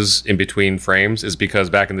pauses in between frames, is because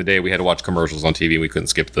back in the day we had to watch commercials on TV and we couldn't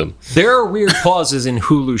skip them. There are weird pauses in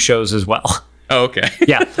Hulu shows as well. Oh, okay.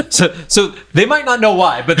 Yeah. So they might not know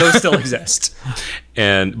why, but those still exist.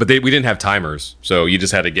 But we didn't have timers, so you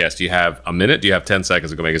just had to guess. Do you have a minute? Do you have 10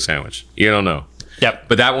 seconds to go make a sandwich? You don't know. Yep.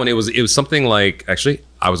 But that one, it was something like, actually,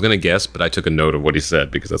 I was going to guess, but I took a note of what he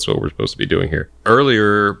said because that's what we're supposed to be doing here.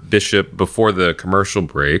 Earlier, Bishop, before the commercial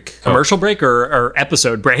break. Commercial break or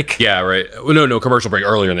episode break? Yeah, right. No, commercial break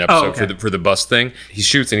earlier in the episode okay. for the bus thing. He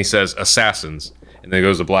shoots and he says, assassins. And then it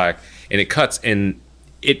goes to black. And it cuts and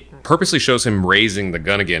it purposely shows him raising the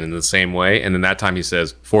gun again in the same way. And then that time he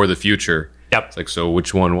says, for the future. Yep. It's like, so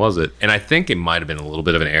which one was it? And I think it might have been a little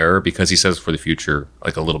bit of an error because he says for the future,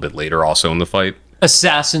 like a little bit later also in the fight.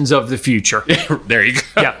 Assassins of the future. There you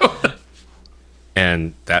go. Yeah.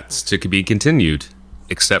 And that's to be continued,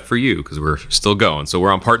 except for you, because we're still going. So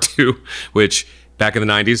we're on part 2, which back in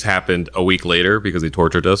the 90s happened a week later because they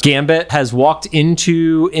tortured us. Gambit has walked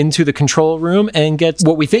into the control room and gets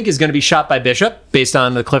what we think is going to be shot by Bishop based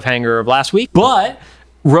on the cliffhanger of last week. But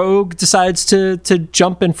Rogue decides to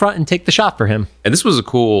jump in front and take the shot for him. And this was a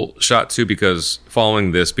cool shot, too, because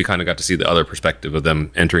following this, we kind of got to see the other perspective of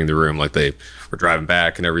them entering the room, like they were driving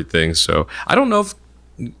back and everything. So I don't know if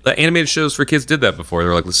the animated shows for kids did that before.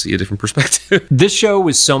 They're like, let's see a different perspective. This show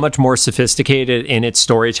was so much more sophisticated in its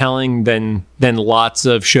storytelling than lots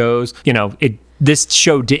of shows. You know, this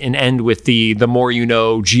show didn't end with the more you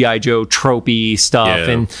know, G.I. Joe tropey stuff. Yeah.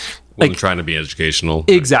 And Wasn't trying to be educational.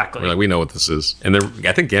 Exactly. We're like, we know what this is. And then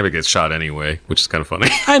I think Gambit gets shot anyway, which is kind of funny.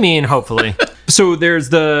 I mean, hopefully. So there's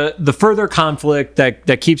the further conflict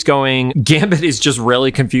that keeps going. Gambit is just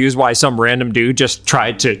really confused why some random dude just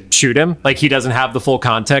tried to shoot him. Like, he doesn't have the full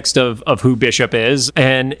context of who Bishop is.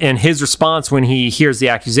 And his response when he hears the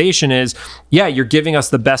accusation is, yeah, you're giving us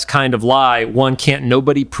the best kind of lie one can't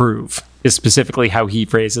nobody prove, is specifically how he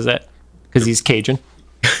phrases it, because he's Cajun.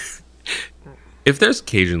 If there's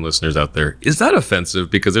Cajun listeners out there, is that offensive?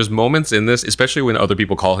 Because there's moments in this, especially when other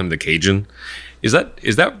people call him the Cajun. Is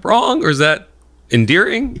that wrong or is that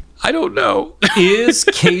endearing? I don't know. Is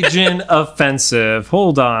Cajun offensive?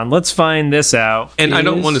 Hold on, let's find this out. And I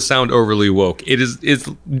don't want to sound overly woke. It's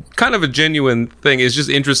kind of a genuine thing. It's just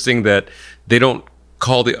interesting that they don't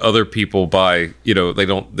call the other people by, you know, they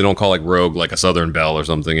don't call like Rogue like a Southern Belle or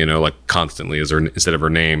something, you know, like constantly as her instead of her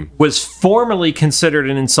name. Was formerly considered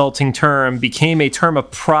an insulting term, became a term of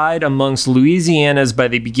pride amongst Louisianas by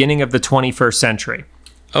the beginning of the 21st century.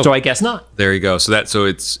 Oh, so I guess not. There you go. So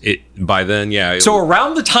it's by then, yeah. So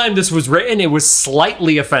around the time this was written, it was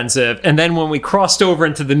slightly offensive, and then when we crossed over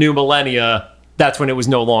into the new millennia, that's when it was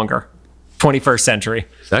no longer 21st century.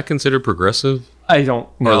 Is that considered progressive? I don't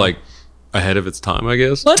know. Or like ahead of its time, I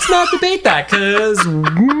guess. Let's not debate that, because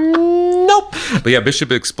nope. But yeah, Bishop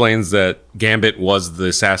explains that Gambit was the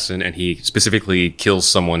assassin and he specifically kills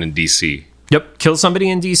someone in DC. Yep, kills somebody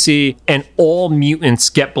in DC, and all mutants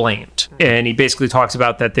get blamed. And he basically talks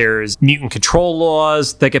about that there's mutant control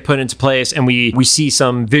laws that get put into place, and we see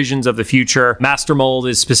some visions of the future. Master Mold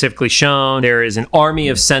is specifically shown. There is an army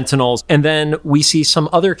of Sentinels, and then we see some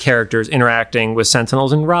other characters interacting with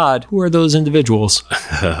Sentinels. And Rod, who are those individuals?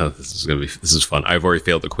 This is fun. I've already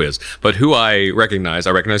failed the quiz. But who I recognize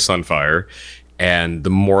Sunfire and the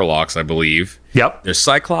Morlocks, I believe. Yep. There's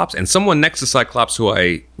Cyclops and someone next to Cyclops who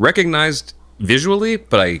I recognized visually,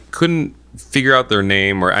 but I couldn't figure out their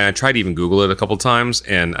name, or I tried to even Google it a couple times,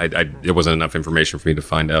 and there wasn't enough information for me to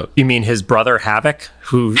find out. You mean his brother Havoc?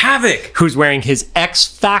 Who's wearing his X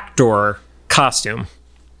Factor costume.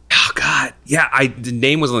 Oh, God. Yeah, the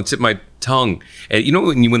name was on the tip of my tongue. And you know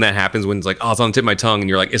when that happens, when it's like, oh, it's on the tip of my tongue, and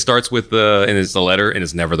you're like, it starts with and it's the letter, and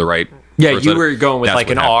it's never the right Yeah, you letter. were going with That's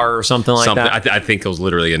like an happened. R or something like that. I think it was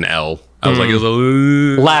literally an L. I was like, it was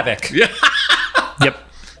a... Lavic. Yeah. Yep.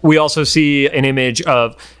 We also see an image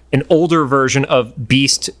of an older version of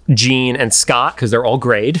Beast, Jean, and Scott, because they're all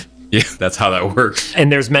grayed. Yeah, that's how that works.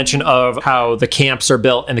 And there's mention of how the camps are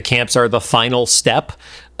built, and the camps are the final step.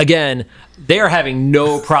 Again, they're having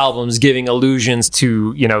no problems giving allusions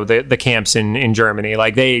to, you know, the camps in Germany.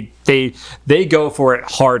 Like they go for it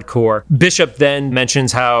hardcore. Bishop then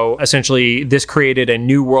mentions how essentially this created a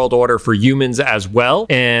new world order for humans as well.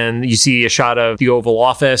 And you see a shot of the Oval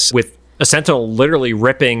Office with a Sentinel literally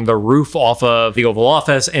ripping the roof off of the Oval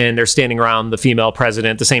Office, and they're standing around the female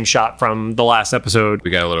president, the same shot from the last episode.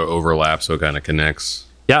 We got a little overlap, so it kind of connects.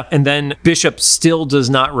 Yeah. And then Bishop still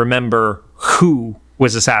does not remember who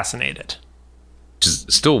was assassinated. Which is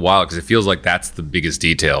still wild, because it feels like that's the biggest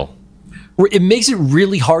detail. It makes it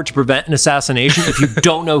really hard to prevent an assassination if you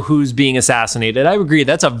don't know who's being assassinated. I agree.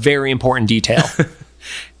 That's a very important detail.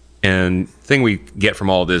 And the thing we get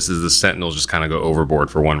from all this is the Sentinels just kind of go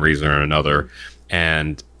overboard for one reason or another,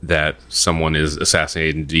 and that someone is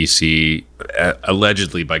assassinated in DC,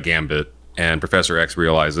 allegedly by Gambit, and Professor X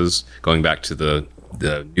realizes, going back to the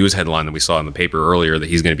news headline that we saw in the paper earlier, that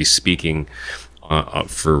he's going to be speaking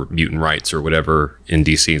for mutant rights or whatever in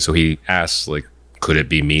DC. And so he asks, like, could it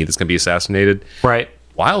be me that's going to be assassinated? Right.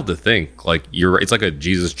 wild to think. Like, it's like a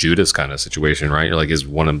Jesus Judas kind of situation, right? You're like, is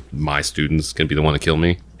one of my students going to be the one to kill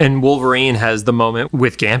me? And Wolverine has the moment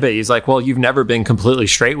with Gambit. He's like, well, you've never been completely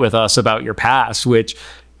straight with us about your past, which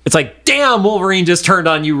it's like, damn, Wolverine just turned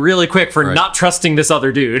on you really quick for not trusting this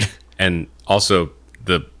other dude. And also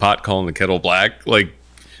the pot calling the kettle black. Like,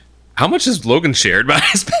 how much has Logan shared about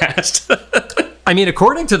his past? I mean,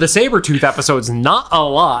 according to the Sabretooth episodes, not a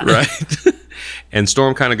lot. Right. And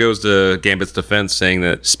Storm kind of goes to Gambit's defense, saying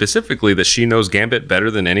that specifically that she knows Gambit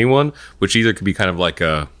better than anyone, which either could be kind of like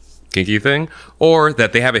a kinky thing or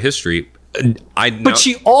that they have a history. But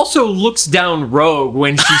she also looks down Rogue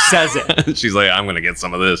when she says it. She's like, I'm going to get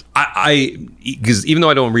some of this. Because even though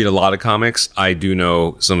I don't read a lot of comics, I do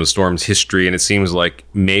know some of Storm's history, and it seems like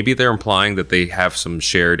maybe they're implying that they have some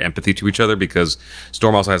shared empathy to each other, because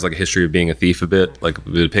Storm also has like a history of being a thief a bit, like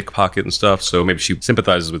a pickpocket and stuff. So maybe she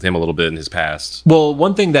sympathizes with him a little bit in his past. Well,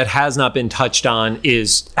 one thing that has not been touched on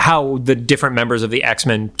is how the different members of the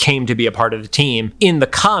X-Men came to be a part of the team in the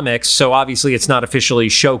comics. So obviously it's not officially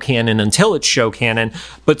show canon until it's show canon,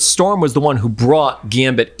 but Storm was the one who brought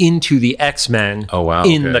Gambit into the X-Men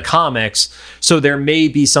in the comics. So there may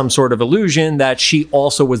be some sort of illusion that she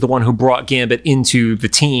also was the one who brought Gambit into the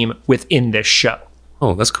team within this show.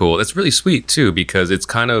 Oh, that's cool. That's really sweet too, because it's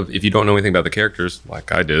kind of, if you don't know anything about the characters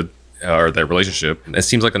like I did, or their relationship, it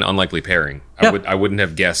seems like an unlikely pairing. Yeah. I wouldn't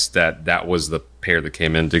have guessed that was the pair that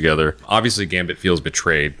came in together. Obviously Gambit feels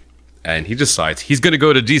betrayed, and he decides he's going to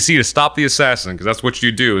go to DC to stop the assassin, because that's what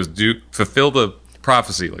you do, is fulfill the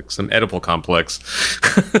prophecy, like some Oedipal complex.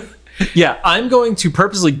 Yeah, I'm going to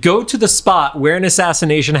purposely go to the spot where an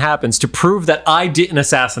assassination happens to prove that I didn't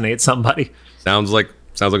assassinate somebody. Sounds like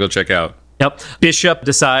I'll check out. Yep. Bishop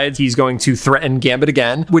decides he's going to threaten Gambit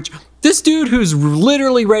again, which this dude who's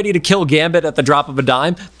literally ready to kill Gambit at the drop of a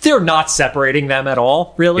dime, they're not separating them at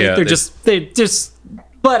all, really. Yeah, they just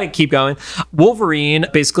let it keep going. Wolverine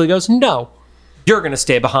basically goes, no, you're going to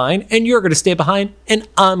stay behind, and you're going to stay behind, and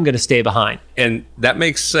I'm going to stay behind. And that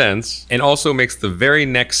makes sense, and also makes the very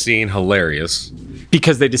next scene hilarious.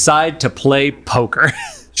 Because they decide to play poker.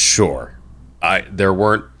 Sure. There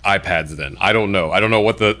weren't iPads then. I don't know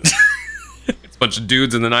what the... It's a bunch of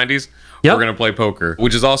dudes in the 90s. Yep. We're going to play poker,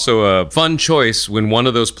 which is also a fun choice when one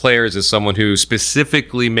of those players is someone who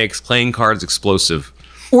specifically makes playing cards explosive.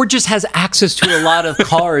 Or just has access to a lot of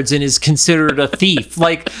cards and is considered a thief.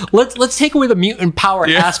 Like, let's take away the mutant power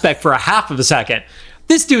aspect for a half of a second.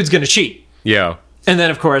 This dude's gonna cheat. Yeah. And then,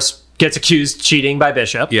 of course, gets accused cheating by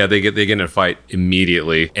Bishop. Yeah, they get in a fight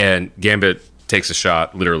immediately, and Gambit takes a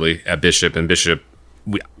shot literally at Bishop, and Bishop,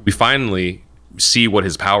 we finally see what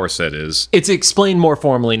his power set is. It's explained more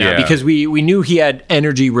formally now, because we knew he had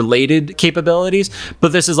energy related capabilities,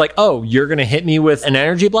 but this is like, oh, you're going to hit me with an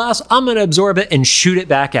energy blast? I'm going to absorb it and shoot it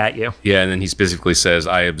back at you. Yeah, and then he specifically says,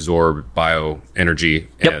 I absorb bioenergy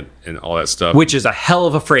and all that stuff. Which is a hell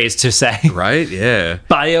of a phrase to say. Right? Yeah.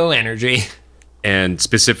 Bioenergy. And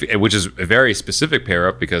specific, which is a very specific pair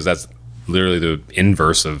up, because that's literally the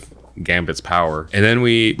inverse of Gambit's power. And then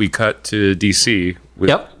we cut to DC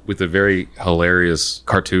with a very hilarious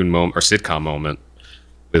cartoon moment, or sitcom moment,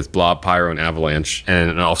 with Blob, Pyro, and Avalanche, and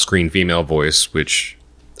an off-screen female voice, which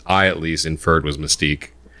I at least inferred was Mystique.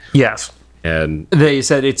 Yes. And they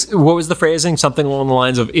said what was the phrasing? Something along the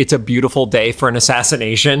lines of, it's a beautiful day for an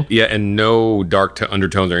assassination. Yeah, and no dark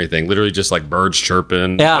undertones or anything. Literally just like birds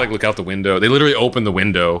chirping. Yeah. Like, look out the window. They literally open the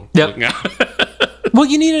window. Yep. Looking out. Well,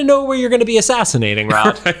 you need to know where you're going to be assassinating,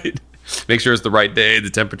 Rod. Right. Make sure it's the right day, the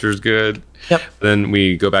temperature's good. Yep. Then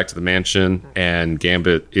we go back to the mansion, and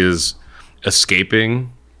Gambit is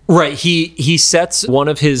escaping. Right. He sets one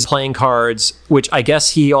of his playing cards, which I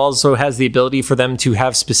guess he also has the ability for them to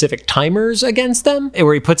have specific timers against them,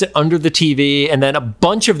 where he puts it under the TV, and then a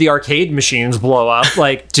bunch of the arcade machines blow up,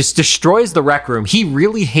 like just destroys the rec room. He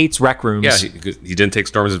really hates rec rooms. Yeah, he didn't take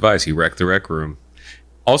Storm's advice. He wrecked the rec room.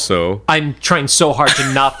 Also, I'm trying so hard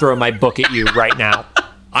to not throw my book at you right now.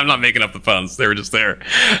 I'm not making up the puns. They were just there.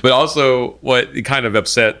 But also, what kind of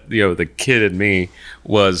upset the kid in me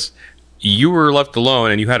was, you were left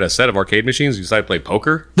alone and you had a set of arcade machines. You decided to play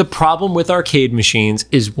poker. The problem with arcade machines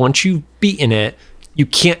is once you've beaten it, you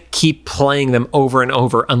can't keep playing them over and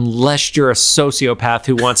over unless you're a sociopath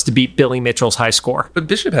who wants to beat Billy Mitchell's high score. But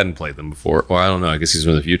Bishop hadn't played them before. Well, I don't know. I guess he's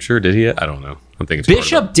from the future. Did he? I don't know. I'm thinking too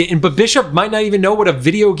hard about Bishop didn't, but Bishop might not even know what a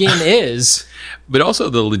video game is. But also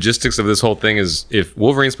the logistics of this whole thing is if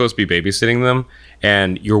Wolverine's supposed to be babysitting them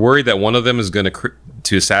and you're worried that one of them is going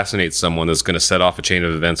to assassinate someone that's going to set off a chain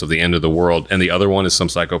of events of the end of the world, and the other one is some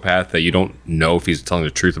psychopath that you don't know if he's telling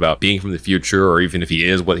the truth about being from the future, or even if he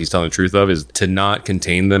is, what he's telling the truth of, is to not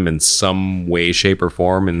contain them in some way, shape, or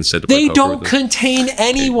form and instead They don't contain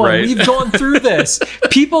anyone. Right? We've gone through this.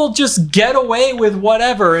 People just get away with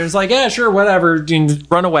whatever, and it's like, yeah, sure, whatever,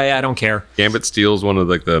 run away, I don't care. Gambit steals one of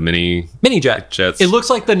like the mini jets. It looks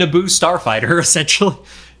like the Naboo starfighter, essentially.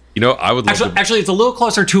 You know, I would love actually, it's a little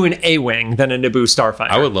closer to an A-wing than a Naboo starfighter.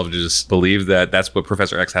 I would love to just believe that that's what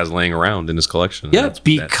Professor X has laying around in his collection. Yeah,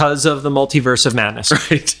 because of the multiverse of madness.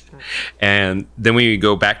 Right. And then we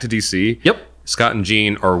go back to DC. Yep. Scott and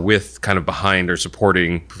Jean are kind of behind or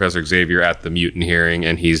supporting Professor Xavier at the mutant hearing,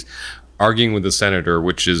 and he's arguing with the senator,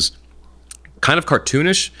 which is kind of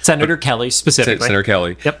cartoonish. Senator Kelly, specifically. Senator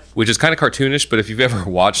Kelly. Yep. Which is kind of cartoonish, but if you've ever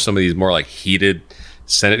watched some of these more like heated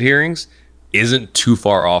Senate hearings, isn't too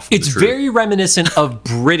far off. It's very reminiscent of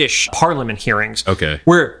British Parliament hearings. Okay.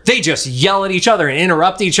 Where they just yell at each other and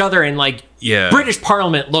interrupt each other, and British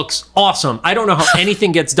Parliament looks awesome. I don't know how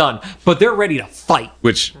anything gets done, but they're ready to fight.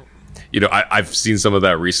 Which, I've seen some of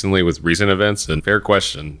that recently with recent events, and fair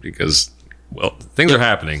question, because things are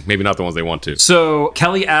happening. Maybe not the ones they want to. So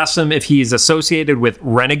Kelly asks him if he's associated with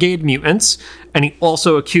renegade mutants, and he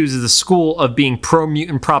also accuses the school of being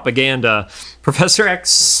pro-mutant propaganda. Professor X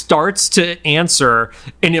starts to answer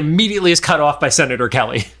and immediately is cut off by Senator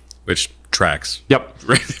Kelly. Which tracks. Yep.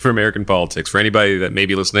 For American politics. For anybody that may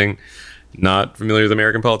be listening, not familiar with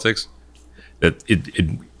American politics, that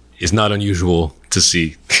it is not unusual to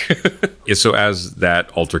see. So as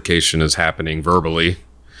that altercation is happening verbally,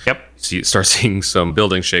 start seeing some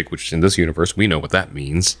buildings shake, which in this universe, we know what that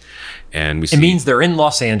means. And it means they're in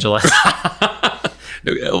Los Angeles.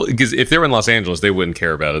 Because if they were in Los Angeles, they wouldn't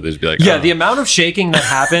care about it. They'd just be like, the amount of shaking that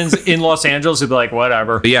happens in Los Angeles would be like,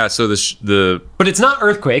 whatever. But so but it's not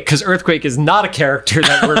Earthquake, because Earthquake is not a character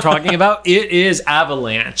that we're talking about. It is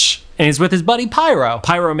Avalanche. And he's with his buddy Pyro.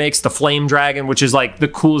 Pyro makes the Flame Dragon, which is like the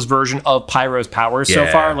coolest version of Pyro's powers so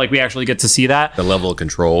far. Like, we actually get to see that. The level of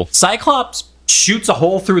control. Cyclops shoots a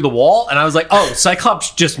hole through the wall, and I was like, oh,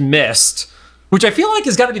 Cyclops just missed. Which I feel like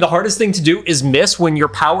has got to be the hardest thing to do, is miss when your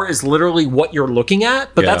power is literally what you're looking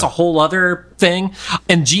at. But that's a whole other thing.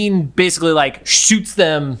 And Jean basically shoots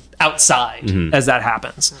them outside as that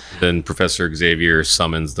happens. Then Professor Xavier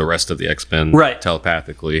summons the rest of the X-Men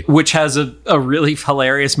telepathically. Which has a really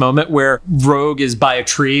hilarious moment where Rogue is by a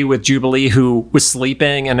tree with Jubilee, who was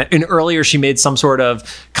sleeping. And earlier she made some sort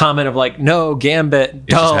of comment of no, Gambit,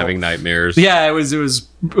 don't. Just having nightmares. Yeah, it was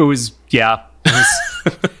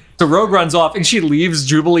So Rogue runs off, and she leaves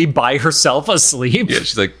Jubilee by herself asleep. Yeah,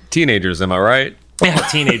 she's like, teenagers, am I right? Yeah,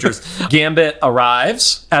 teenagers. Gambit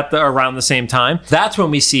arrives around the same time. That's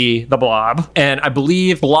when we see the Blob. And I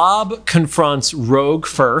believe Blob confronts Rogue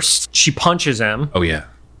first. She punches him. Oh, yeah.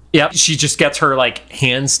 Yep, she just gets her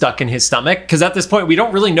hand stuck in his stomach, because at this point we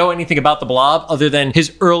don't really know anything about the Blob other than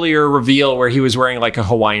his earlier reveal where he was wearing a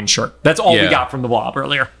Hawaiian shirt. That's all we got from the Blob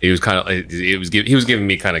earlier. He was he was giving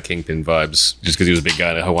me kind of Kingpin vibes just because he was a big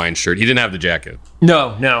guy in a Hawaiian shirt. He didn't have the jacket.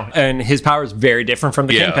 No, and his power is very different from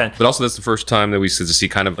the Kingpin. But also that's the first time that we see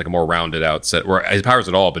kind of a more rounded out set, where his powers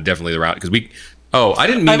at all, but definitely the round, because I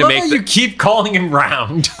didn't mean to make. You keep calling him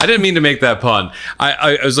round. I didn't mean to make that pun.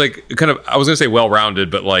 I was I was gonna say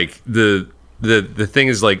well-rounded, but the thing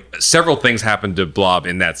is several things happen to Blob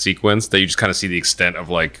in that sequence that you just kind of see the extent of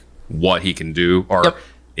what he can do. Or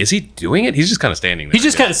is he doing it? He's just kind of standing there. He's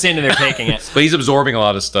just kind of standing there taking it. But he's absorbing a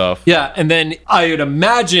lot of stuff. Yeah, and then I would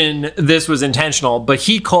imagine this was intentional, but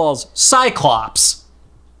he calls Cyclops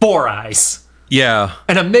Four Eyes. Yeah.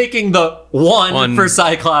 And I'm making the one for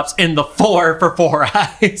Cyclops and the 4 for Four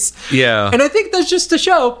Eyes. Yeah. And I think that's just to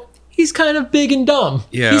show he's kind of big and dumb.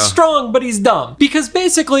 Yeah. He's strong, but he's dumb. Because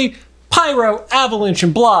basically, Pyro, Avalanche,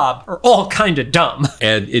 and Blob are all kind of dumb.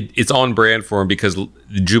 And it's on brand for him, because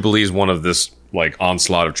Jubilee is one of this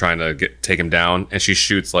onslaught of trying to take him down, and she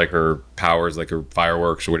shoots her powers, her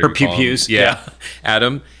fireworks or whatever. Her pew-pews. Yeah. At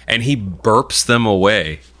him, and he burps them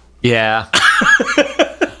away. Yeah.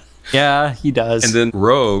 Yeah, he does. And then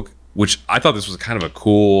Rogue, which I thought this was kind of a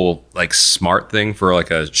cool, smart thing for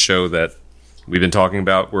a show that we've been talking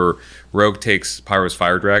about, where Rogue takes Pyro's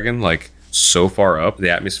fire dragon so far up the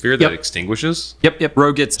atmosphere that it extinguishes. Yep.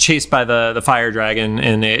 Rogue gets chased by the fire dragon,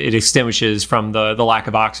 and it extinguishes from the lack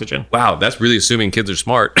of oxygen. Wow, that's really assuming kids are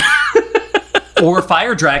smart. Or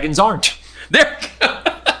fire dragons aren't. There.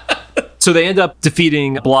 So they end up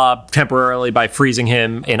defeating Blob temporarily by freezing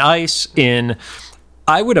him in ice in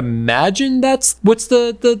I would imagine that's what's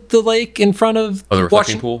the lake in front of the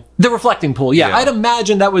reflecting pool? The reflecting pool, yeah. I'd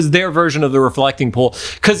imagine that was their version of the reflecting pool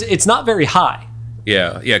because it's not very high.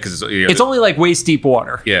 Yeah, because it's only like waist deep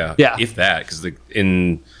water. Yeah, if that, because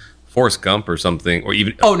in Forrest Gump or something, or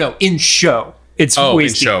even in Show. It's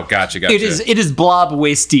waist deep. Show. Gotcha. It is blob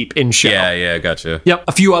waist deep in Show. Yeah, gotcha. Yep.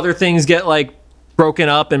 A few other things get like broken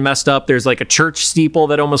up and messed up. There's like a church steeple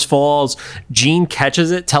that almost falls. Jean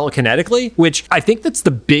catches it telekinetically, which I think that's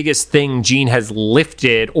the biggest thing Jean has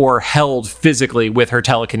lifted or held physically with her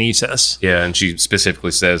telekinesis. Yeah, and she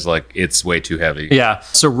specifically says like it's way too heavy. Yeah.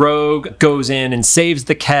 So Rogue goes in and saves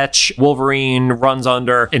the catch. Wolverine runs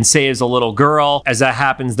under and saves a little girl. As that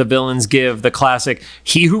happens, the villains give the classic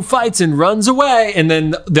 "he who fights and runs away," and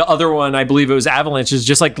then the other one, I believe it was Avalanche, is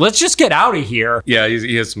just like, let's just get out of here. Yeah,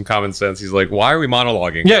 he has some common sense. He's like, why are we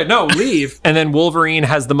monologuing? Yeah, no, leave. And then Wolverine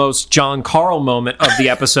has the most John Carl moment of the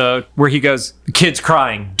episode where he goes, the kid's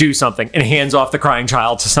crying, do something, and hands off the crying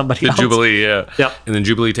child to somebody else. Jubilee, yeah. Yep. And then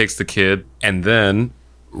Jubilee takes the kid, and then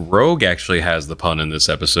Rogue actually has the pun in this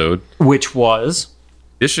episode. Which was?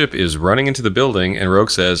 Bishop is running into the building, and Rogue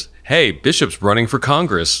says, hey, Bishop's running for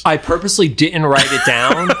Congress. I purposely didn't write it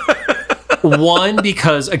down. One,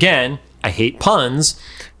 because, again, I hate puns.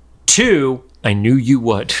 Two, I knew you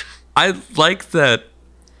would. I like that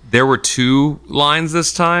there were two lines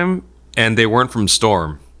this time, and they weren't from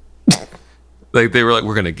Storm. Like they were like,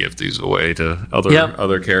 we're gonna give these away to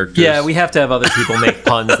other characters. Yeah, we have to have other people make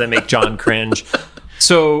puns that make John cringe.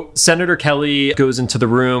 So Senator Kelly goes into the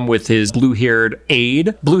room with his blue-haired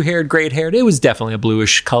aide. Blue-haired, gray-haired. It was definitely a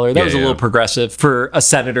bluish color. That was a little progressive for a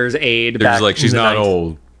senator's aide. They're just like, she's not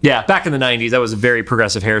old. Yeah, back in the 90s, that was a very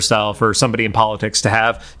progressive hairstyle for somebody in politics to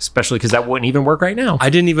have, especially because that wouldn't even work right now. I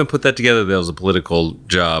didn't even put that together. That was a political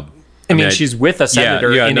job. I mean, she's with a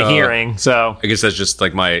senator in a hearing, so... I guess that's just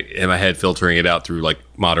like in my head filtering it out through like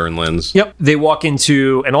modern lens. Yep. They walk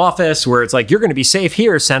into an office where it's like, you're going to be safe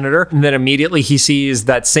here, Senator. And then immediately he sees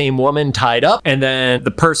that same woman tied up, and then the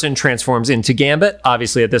person transforms into Gambit.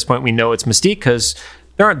 Obviously, at this point, we know it's Mystique because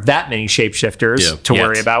there aren't that many shapeshifters to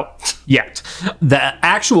worry about yet. The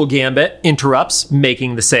actual Gambit interrupts,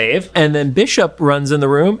 making the save, and then Bishop runs in the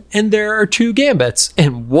room, and there are two Gambits.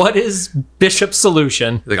 And what is Bishop's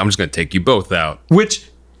solution? Like, I'm just going to take you both out.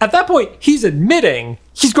 Which, at that point, he's admitting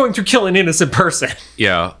he's going to kill an innocent person.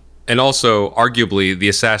 Yeah. And also, arguably, the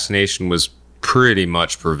assassination was pretty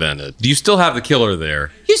much prevented. Do you still have the killer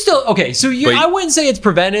there? You still, okay, so I wouldn't say it's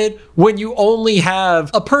prevented when you only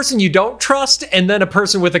have a person you don't trust and then a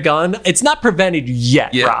person with a gun. It's not prevented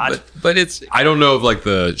yet, Rod. But it's, I don't know if like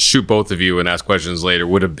the shoot both of you and ask questions later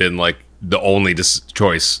would have been like the only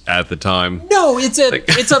choice at the time. No, it's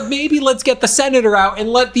a maybe let's get the senator out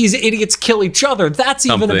and let these idiots kill each other. That's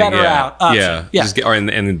even a better option. Yeah. Just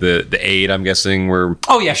and the aide, I'm guessing, we're...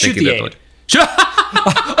 Oh, yeah, shoot the aide.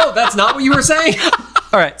 Oh, that's not what you were saying?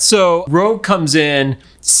 All right, so Rogue comes in,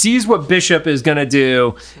 sees what Bishop is going to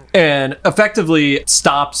do, and effectively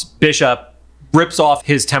stops Bishop, rips off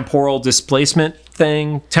his temporal displacement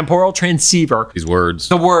thing, temporal transceiver. These words.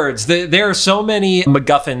 The words. There are so many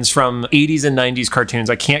MacGuffins from 80s and 90s cartoons.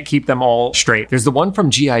 I can't keep them all straight. There's the one from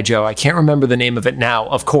G.I. Joe. I can't remember the name of it now,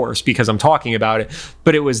 of course, because I'm talking about it.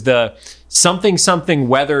 But it was the something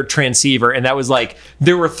weather transceiver. And that was like,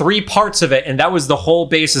 there were 3 parts of it. And that was the whole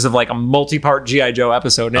basis of like a multi-part G.I. Joe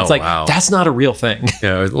episode. And it's that's not a real thing.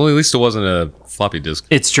 Yeah, well, at least it wasn't a floppy disk.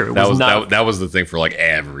 It's true. That was the thing for like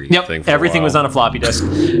everything. Yep, everything was on a floppy disk.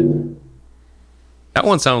 That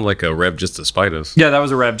one sounded like a Rev Just to Spite Us. Yeah, that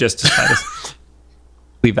was a Rev Just to Spite Us.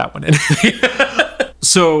 Leave that one in.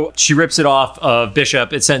 So she rips it off of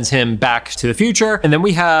Bishop. It sends him back to the future. And then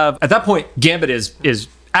we have, at that point, Gambit is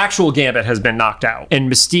actual Gambit has been knocked out. And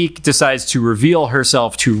Mystique decides to reveal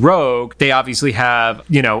herself to Rogue. They obviously have,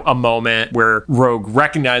 a moment where Rogue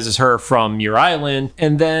recognizes her from Muir Island.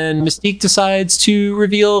 And then Mystique decides to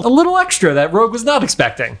reveal a little extra that Rogue was not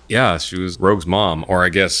expecting. Yeah, she was Rogue's mom, or I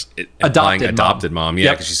guess adopted mom.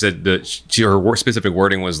 Yeah, because she said that her specific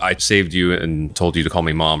wording was, I saved you and told you to call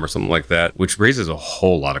me mom or something like that, which raises a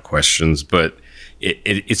whole lot of questions. But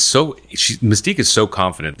Mystique is so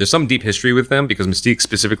confident. There's some deep history with them because Mystique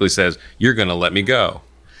specifically says, you're going to let me go.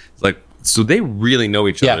 It's like, so they really know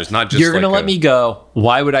each other. It's not just you're going to let me go.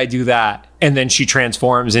 Why would I do that? And then she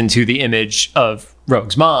transforms into the image of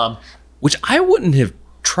Rogue's mom. Which I wouldn't have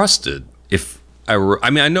trusted if I were.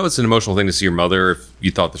 I mean, I know it's an emotional thing to see your mother if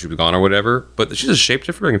you thought that she was gone or whatever, but she's a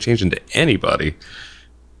shapeshifter and can change into anybody.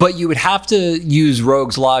 But you would have to use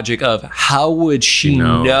Rogue's logic of how would she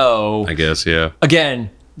know? I guess, yeah. Again,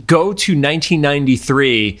 go to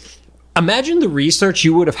 1993. Imagine the research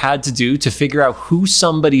you would have had to do to figure out who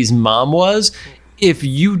somebody's mom was if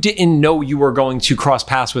you didn't know you were going to cross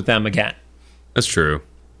paths with them again. That's true.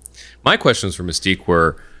 My questions for Mystique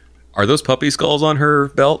were, are those puppy skulls on her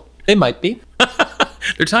belt? It might be.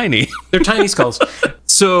 They're tiny. They're tiny skulls.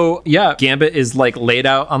 So, yeah, Gambit is like laid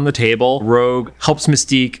out on the table. Rogue helps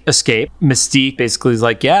Mystique escape. Mystique basically is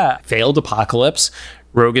like, yeah, failed Apocalypse.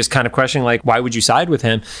 Rogue is kind of questioning, like, why would you side with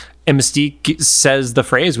him? And Mystique says the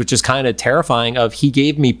phrase, which is kind of terrifying, of he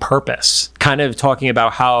gave me purpose. Kind of talking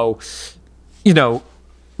about how, you know,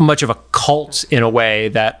 much of a cult in a way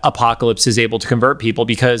that Apocalypse is able to convert people,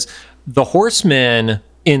 because the Horsemen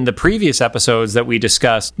in the previous episodes that we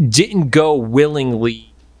discussed didn't go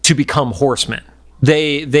willingly to become horsemen.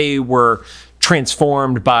 They were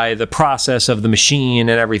transformed by the process of the machine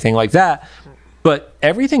and everything like that. But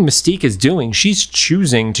everything Mystique is doing, she's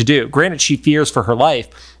choosing to do. Granted, she fears for her life,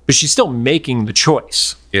 but she's still making the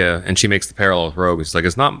choice. Yeah, and she makes the parallel with Rogue. It's like,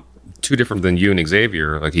 it's not too different than you and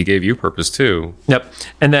Xavier. Like, he gave you purpose too. Yep.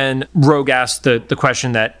 And then Rogue asked the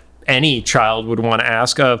question that any child would want to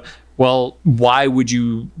ask of, well, why would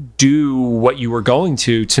you do what you were going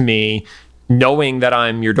to me, knowing that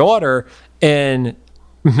I'm your daughter? And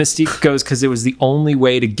Mystique goes, because it was the only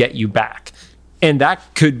way to get you back. And that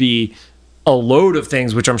could be a load of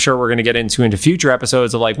things, which I'm sure we're going to get into future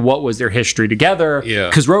episodes of, like, what was their history together. Yeah.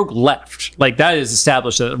 Because Rogue left. Like, that is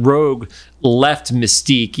established that Rogue left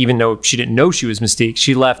Mystique, even though she didn't know she was Mystique.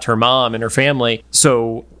 She left her mom and her family.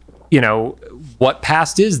 So, you know, what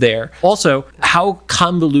past is there? Also, how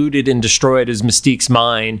convoluted and destroyed is Mystique's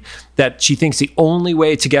mind that she thinks the only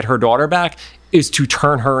way to get her daughter back is to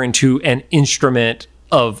turn her into an instrument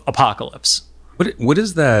of Apocalypse. What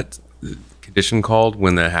is that condition called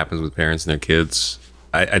when that happens with parents and their kids?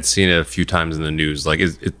 I'd seen it a few times in the news. Like,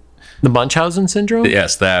 is it the Munchausen syndrome?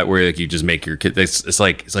 Yes, that where, like, you just make your kid. It's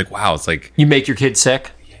like wow. It's like you make your kid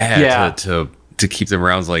sick. Yeah. To keep them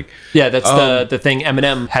around. It's like, yeah, that's the thing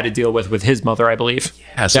Eminem had to deal with his mother, I believe.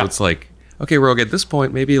 Yeah. So it's like, okay, Rogue, at this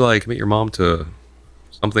point, maybe like commit your mom to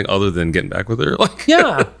something other than getting back with her. Like,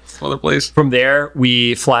 yeah. Some other place. From there,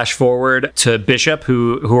 we flash forward to Bishop,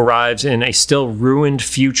 who arrives in a still ruined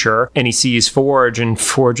future, and he sees Forge, and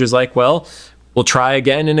Forge is like, well, we'll try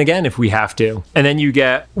again and again if we have to. And then you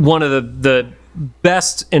get one of the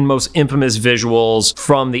best and most infamous visuals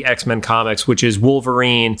from the X-Men comics, which is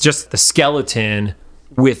Wolverine, just the skeleton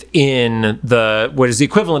within what is the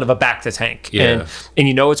equivalent of a Bacta-tank. Yeah. And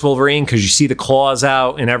you know it's Wolverine because you see the claws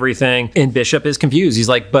out and everything. And Bishop is confused. He's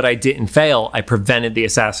like, but I didn't fail. I prevented the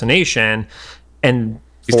assassination. And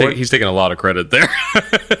he's taking a lot of credit there.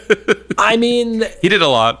 I mean, he did a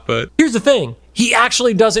lot, but here's the thing. He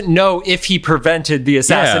actually doesn't know if he prevented the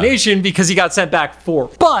assassination because he got sent back for.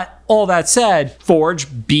 But all that said, Forge,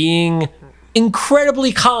 being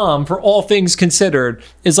incredibly calm for all things considered,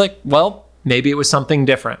 is like, well, maybe it was something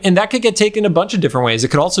different. And that could get taken a bunch of different ways. It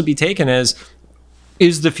could also be taken as,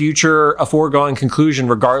 is the future a foregone conclusion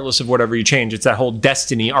regardless of whatever you change? It's that whole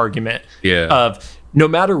destiny argument of no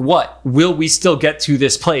matter what, will we still get to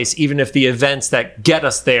this place, even if the events that get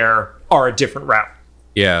us there are a different route?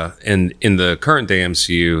 Yeah, and in the current day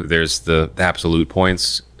MCU, there's the absolute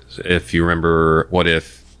points. If you remember What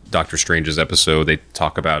If, Doctor Strange's episode, they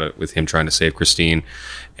talk about it with him trying to save Christine,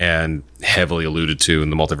 and heavily alluded to in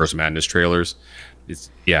the Multiverse of Madness trailers. It's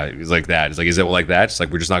like that. It's like, is it like that? It's like,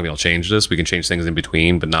 we're just not going to be able to change this. We can change things in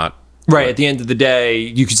between, but not... Right, at the end of the day,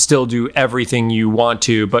 you could still do everything you want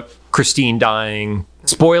to, but Christine dying...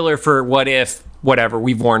 Spoiler for What If, whatever.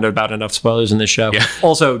 We've warned about enough spoilers in this show. Yeah.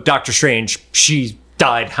 Also, Doctor Strange, she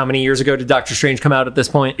died. How many years ago did Doctor Strange come out at this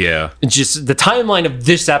point? Yeah. It's just the timeline of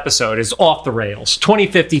this episode is off the rails.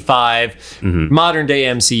 2055, modern day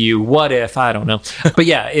MCU, What If, I don't know. But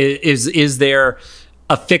yeah, is there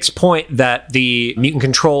a fixed point that the mutant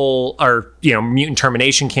control or, mutant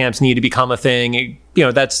termination camps need to become a thing?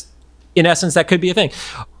 That's, in essence, that could be a thing.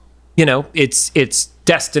 It's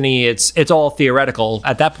destiny, it's all theoretical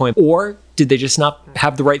at that point. Or did they just not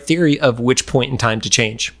have the right theory of which point in time to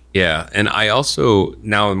change? Yeah, and I also,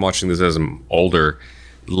 now I'm watching this as I'm older,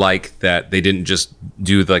 like that they didn't just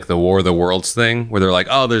do like the War of the Worlds thing, where they're like,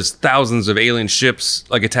 oh, there's thousands of alien ships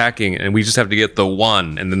like attacking, and we just have to get the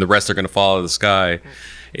one, and then the rest are going to fall out of the sky.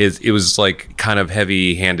 It was like kind of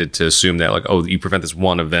heavy-handed to assume that, like, oh, you prevent this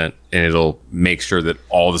one event, and it'll make sure that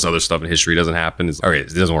all this other stuff in history doesn't happen. All right,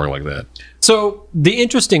 it doesn't work like that. So the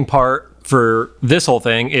interesting part for this whole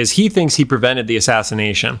thing is he thinks he prevented the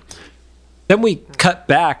assassination. Then we cut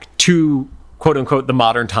back to, quote unquote, the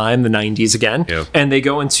modern time, the 90s again. Yeah. And they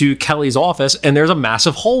go into Kelly's office and there's a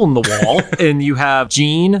massive hole in the wall. And you have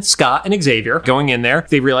Jean, Scott, and Xavier going in there.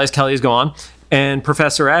 They realize Kelly is gone. And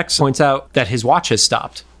Professor X points out that his watch has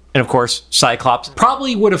stopped. And of course, Cyclops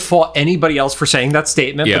probably would have fought anybody else for saying that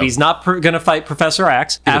statement, but he's not going to fight Professor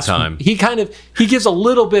X. He gives a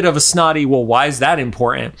little bit of a snotty, well, why is that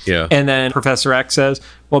important? Yeah. And then Professor X says,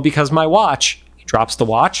 well, because my watch, he drops the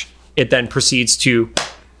watch. It then proceeds to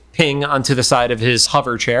ping onto the side of his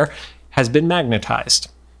hover chair, has been magnetized.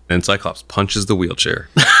 And Cyclops punches the wheelchair.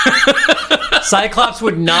 Cyclops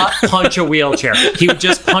would not punch a wheelchair. He would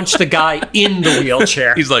just punch the guy in the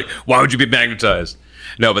wheelchair. He's like, why would you be magnetized?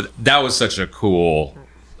 No, but that was such a cool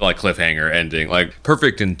like cliffhanger ending. Like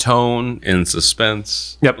perfect in tone, in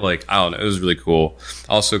suspense. Yep. Like, I don't know. It was really cool.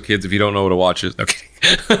 Also, kids, if you don't know what a watch is, okay.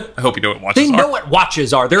 I hope you know what watches are. They know what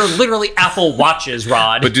watches are. They're literally Apple watches,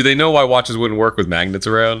 Rod. But do they know why watches wouldn't work with magnets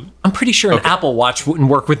around? I'm pretty sure an Apple Watch wouldn't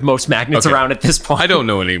work with most magnets around at this point. I don't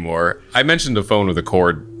know anymore. I mentioned a phone with a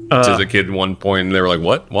cord to the kid at one point, and they were like,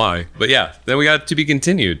 what? Why? But yeah, then we got to be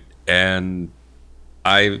continued. And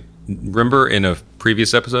I remember in a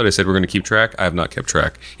previous episode, I said we're going to keep track. I have not kept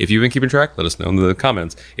track. If you've been keeping track, let us know in the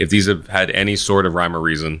comments if these have had any sort of rhyme or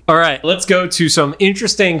reason. All right, let's go to some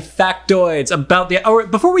interesting factoids about the... Or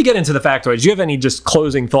before we get into the factoids, do you have any just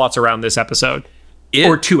closing thoughts around this episode?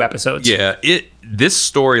 Or 2 episodes? Yeah,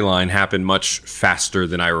 this storyline happened much faster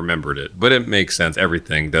than I remembered it, but it makes sense.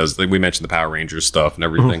 Everything does. Like we mentioned the Power Rangers stuff and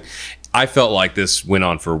everything. I felt like this went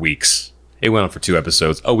on for weeks. It went on for 2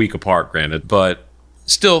 episodes, a week apart, granted, but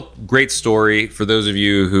still great story. For those of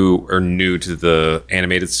you who are new to the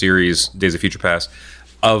animated series Days of Future Past,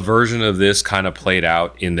 a version of this kind of played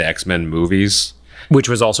out in the X-Men movies, which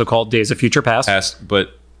was also called Days of Future Past.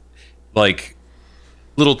 But like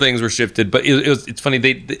little things were shifted, but it's funny.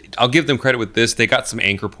 They I'll give them credit with this. They got some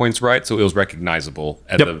anchor points right, so it was recognizable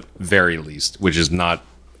at the very least, which is not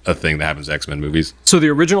a thing that happens in X-Men movies. So the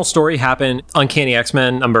original story happened Uncanny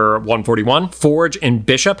X-Men number 141. Forge and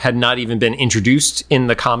Bishop had not even been introduced in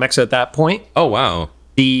the comics at that point. Oh, wow.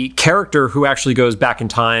 The character who actually goes back in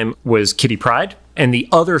time was Kitty Pryde, and the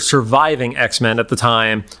other surviving X-Men at the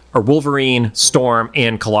time are Wolverine, Storm,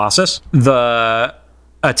 and Colossus. The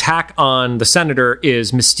attack on the Senator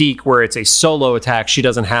is Mystique, where it's a solo attack. She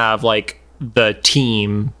doesn't have like the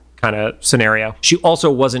team kind of scenario. She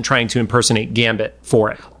also wasn't trying to impersonate Gambit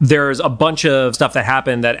for it. There's a bunch of stuff that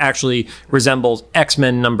happened that actually resembles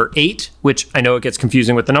X-Men number 8, which I know it gets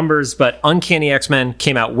confusing with the numbers, but Uncanny X-Men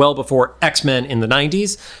came out well before X-Men in the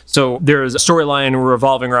 90s. So there's a storyline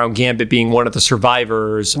revolving around Gambit being one of the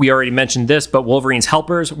survivors. We already mentioned this, but Wolverine's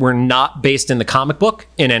helpers were not based in the comic book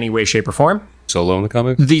in any way, shape, or form. Solo in the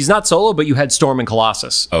comics? He's not solo, but you had Storm and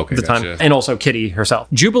Colossus at the time, and also Kitty herself.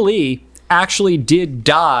 Jubilee actually did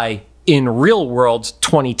die in real world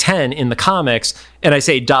 2010 in the comics, and I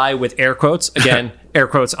say die with air quotes again. Air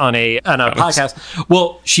quotes on a podcast.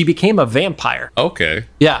 Well, she became a vampire. Okay.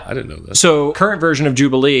 Yeah. I didn't know that. So current version of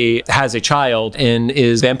Jubilee has a child and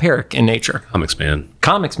is vampiric in nature. Comics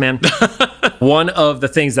man. One of the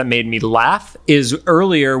things that made me laugh is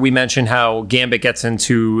earlier we mentioned how Gambit gets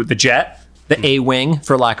into the jet, the A-Wing,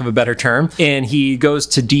 for lack of a better term, and he goes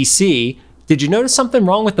to DC. Did you notice something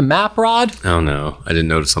wrong with the map, Rod? Oh, no. I didn't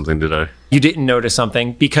notice something, did I? You didn't notice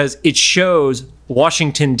something because it shows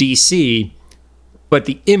Washington, D.C., but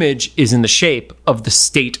the image is in the shape of the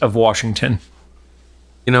state of Washington.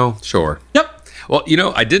 Sure. Yep. Well,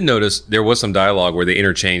 I did notice there was some dialogue where they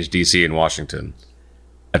interchanged D.C. and Washington.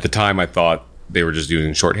 At the time, I thought they were just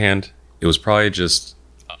using shorthand. It was probably just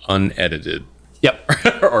unedited.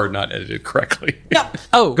 Yep. Or not edited correctly. Yep.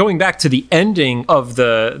 Oh, going back to the ending of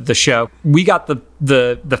the show, we got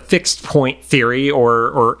the fixed point theory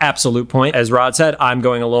or absolute point. As Rod said, I'm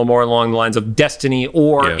going a little more along the lines of destiny,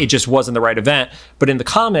 or it just wasn't the right event. But in the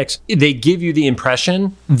comics, they give you the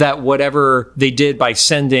impression that whatever they did by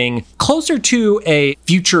sending closer to a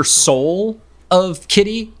future soul of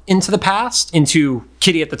Kitty into the past, into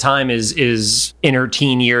Kitty at the time is in her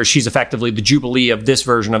teen years. She's effectively the Jubilee of this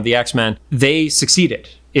version of the X-Men. They succeeded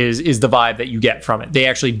is the vibe that you get from it. They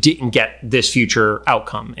actually didn't get this future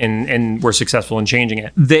outcome and were successful in changing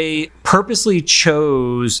it. They purposely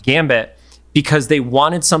chose Gambit because they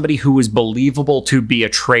wanted somebody who was believable to be a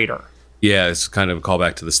traitor. Yeah, it's kind of a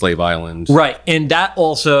callback to the Slave Island. Right. And that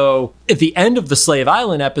also, at the end of the Slave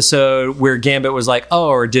Island episode, where Gambit was like, oh,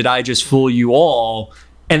 or did I just fool you all?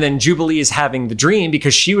 And then Jubilee is having the dream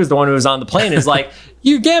because she was the one who was on the plane, is like,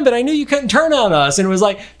 you Gambit, I knew you couldn't turn on us. And it was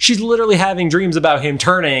like, she's literally having dreams about him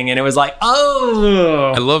turning. And it was like,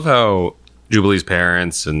 oh. I love how Jubilee's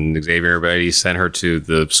parents and Xavier, everybody sent her to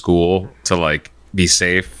the school to like be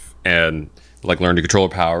safe and like learn to control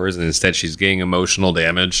her powers, and instead she's getting emotional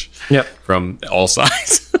damage from all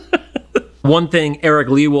sides. One thing Eric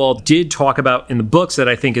Lewald did talk about in the books that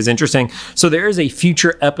I think is interesting. So there is a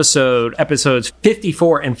future episodes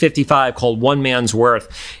 54 and 55 called One Man's Worth.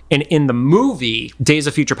 And in the movie, Days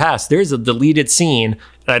of Future Past, there's a deleted scene.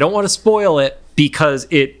 And I don't want to spoil it because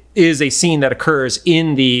it is a scene that occurs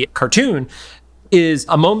in the cartoon, is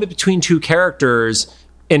a moment between two characters,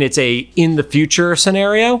 and it's a in the future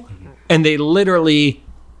scenario. And they literally,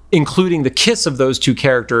 including the kiss of those two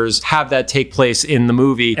characters, have that take place in the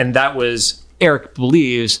movie. And that was, Eric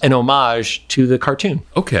believes, an homage to the cartoon.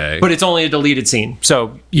 Okay. But it's only a deleted scene.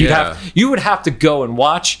 So you would have to go and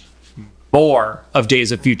watch more of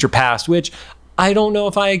Days of Future Past, which I don't know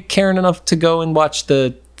if I care enough to go and watch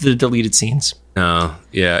the deleted scenes.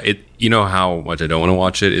 Yeah. You know how much I don't want to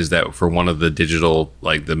watch it is that for one of the digital,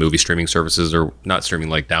 like the movie streaming services, or not streaming,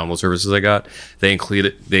 like download services I got, they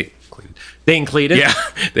included. Yeah,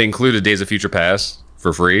 they included Days of Future Past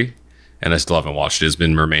for free, and I still haven't watched it. It's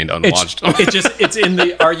been remained unwatched. It's in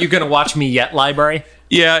the Are You Gonna Watch Me Yet library?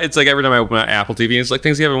 Yeah, it's like every time I open my Apple TV, it's like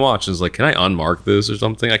things you haven't watched. It's like, can I unmark this or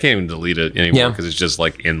something? I can't even delete it anymore because it's just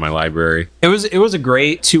like in my library. It was a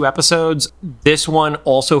great 2 episodes. This one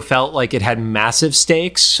also felt like it had massive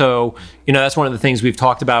stakes. So, that's one of the things we've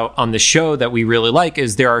talked about on the show that we really like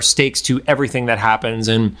is there are stakes to everything that happens,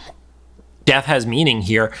 and death has meaning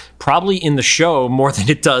here, probably in the show more than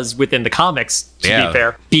it does within the comics, to be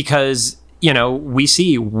fair. Because, we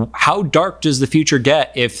see how dark does the future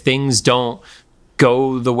get if things don't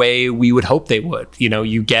go the way we would hope they would.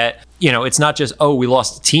 You get, it's not just, we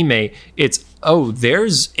lost a teammate. It's,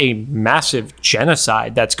 there's a massive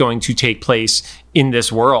genocide that's going to take place in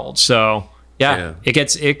this world. So,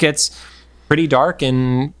 it gets pretty dark,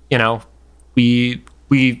 and, we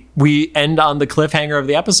end on the cliffhanger of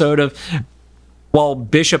the episode of, while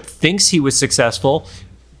Bishop thinks he was successful,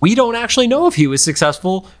 we don't actually know if he was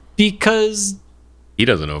successful because he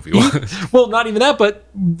doesn't know if he was. Well, not even that, but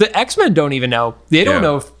the X-Men don't even know. They don't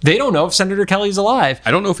know if Senator Kelly's alive.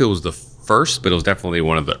 I don't know if it was the first, but it was definitely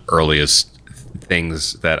one of the earliest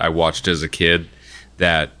things that I watched as a kid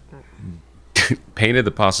that painted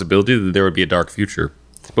the possibility that there would be a dark future,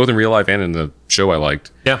 both in real life and in the show I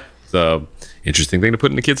liked. Yeah. It's an interesting thing to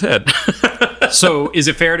put in a kid's head. So is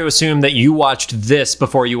it fair to assume that you watched this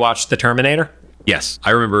before you watched The Terminator? Yes.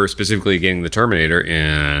 I remember specifically getting The Terminator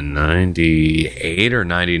in 98 or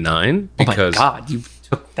 99. Because, oh my God, you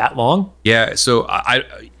took that long? Yeah. So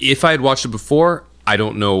if I had watched it before, I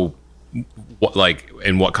don't know what, like,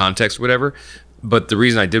 in what context or whatever. But the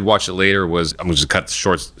reason I did watch it later was, I'm going to just cut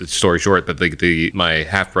the story short, but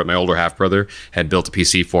my older half brother had built a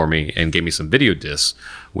PC for me and gave me some video discs,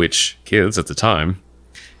 which kids at the time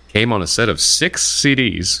came on a set of 6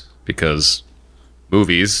 CDs because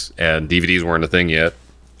movies and DVDs weren't a thing yet,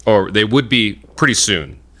 or they would be pretty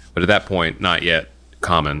soon, but at that point, not yet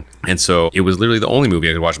common. And so it was literally the only movie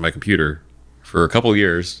I could watch on my computer for a couple of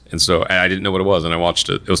years. And so I didn't know what it was, and I watched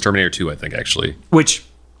it. It was Terminator 2, I think, actually. Which,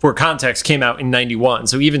 for context, came out in 91.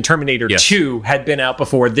 So even Terminator 2 had been out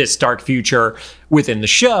before this dark future within the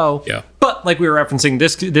show. Yeah. But like we were referencing,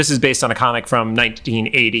 this is based on a comic from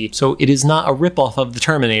 1980. So it is not a ripoff of the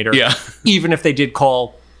Terminator. Yeah. Even if they did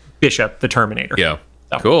call Bishop the Terminator. Yeah.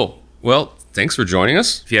 So. Cool. Well, thanks for joining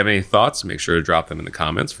us. If you have any thoughts, make sure to drop them in the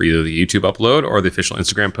comments for either the YouTube upload or the official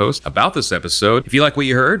Instagram post about this episode. If you like what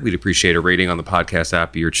you heard, we'd appreciate a rating on the podcast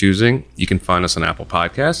app you're choosing. You can find us on Apple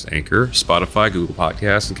Podcasts, Anchor, Spotify, Google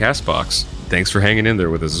Podcasts, and CastBox. Thanks for hanging in there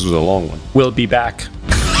with us. This was a long one. We'll be back.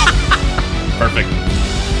 Perfect.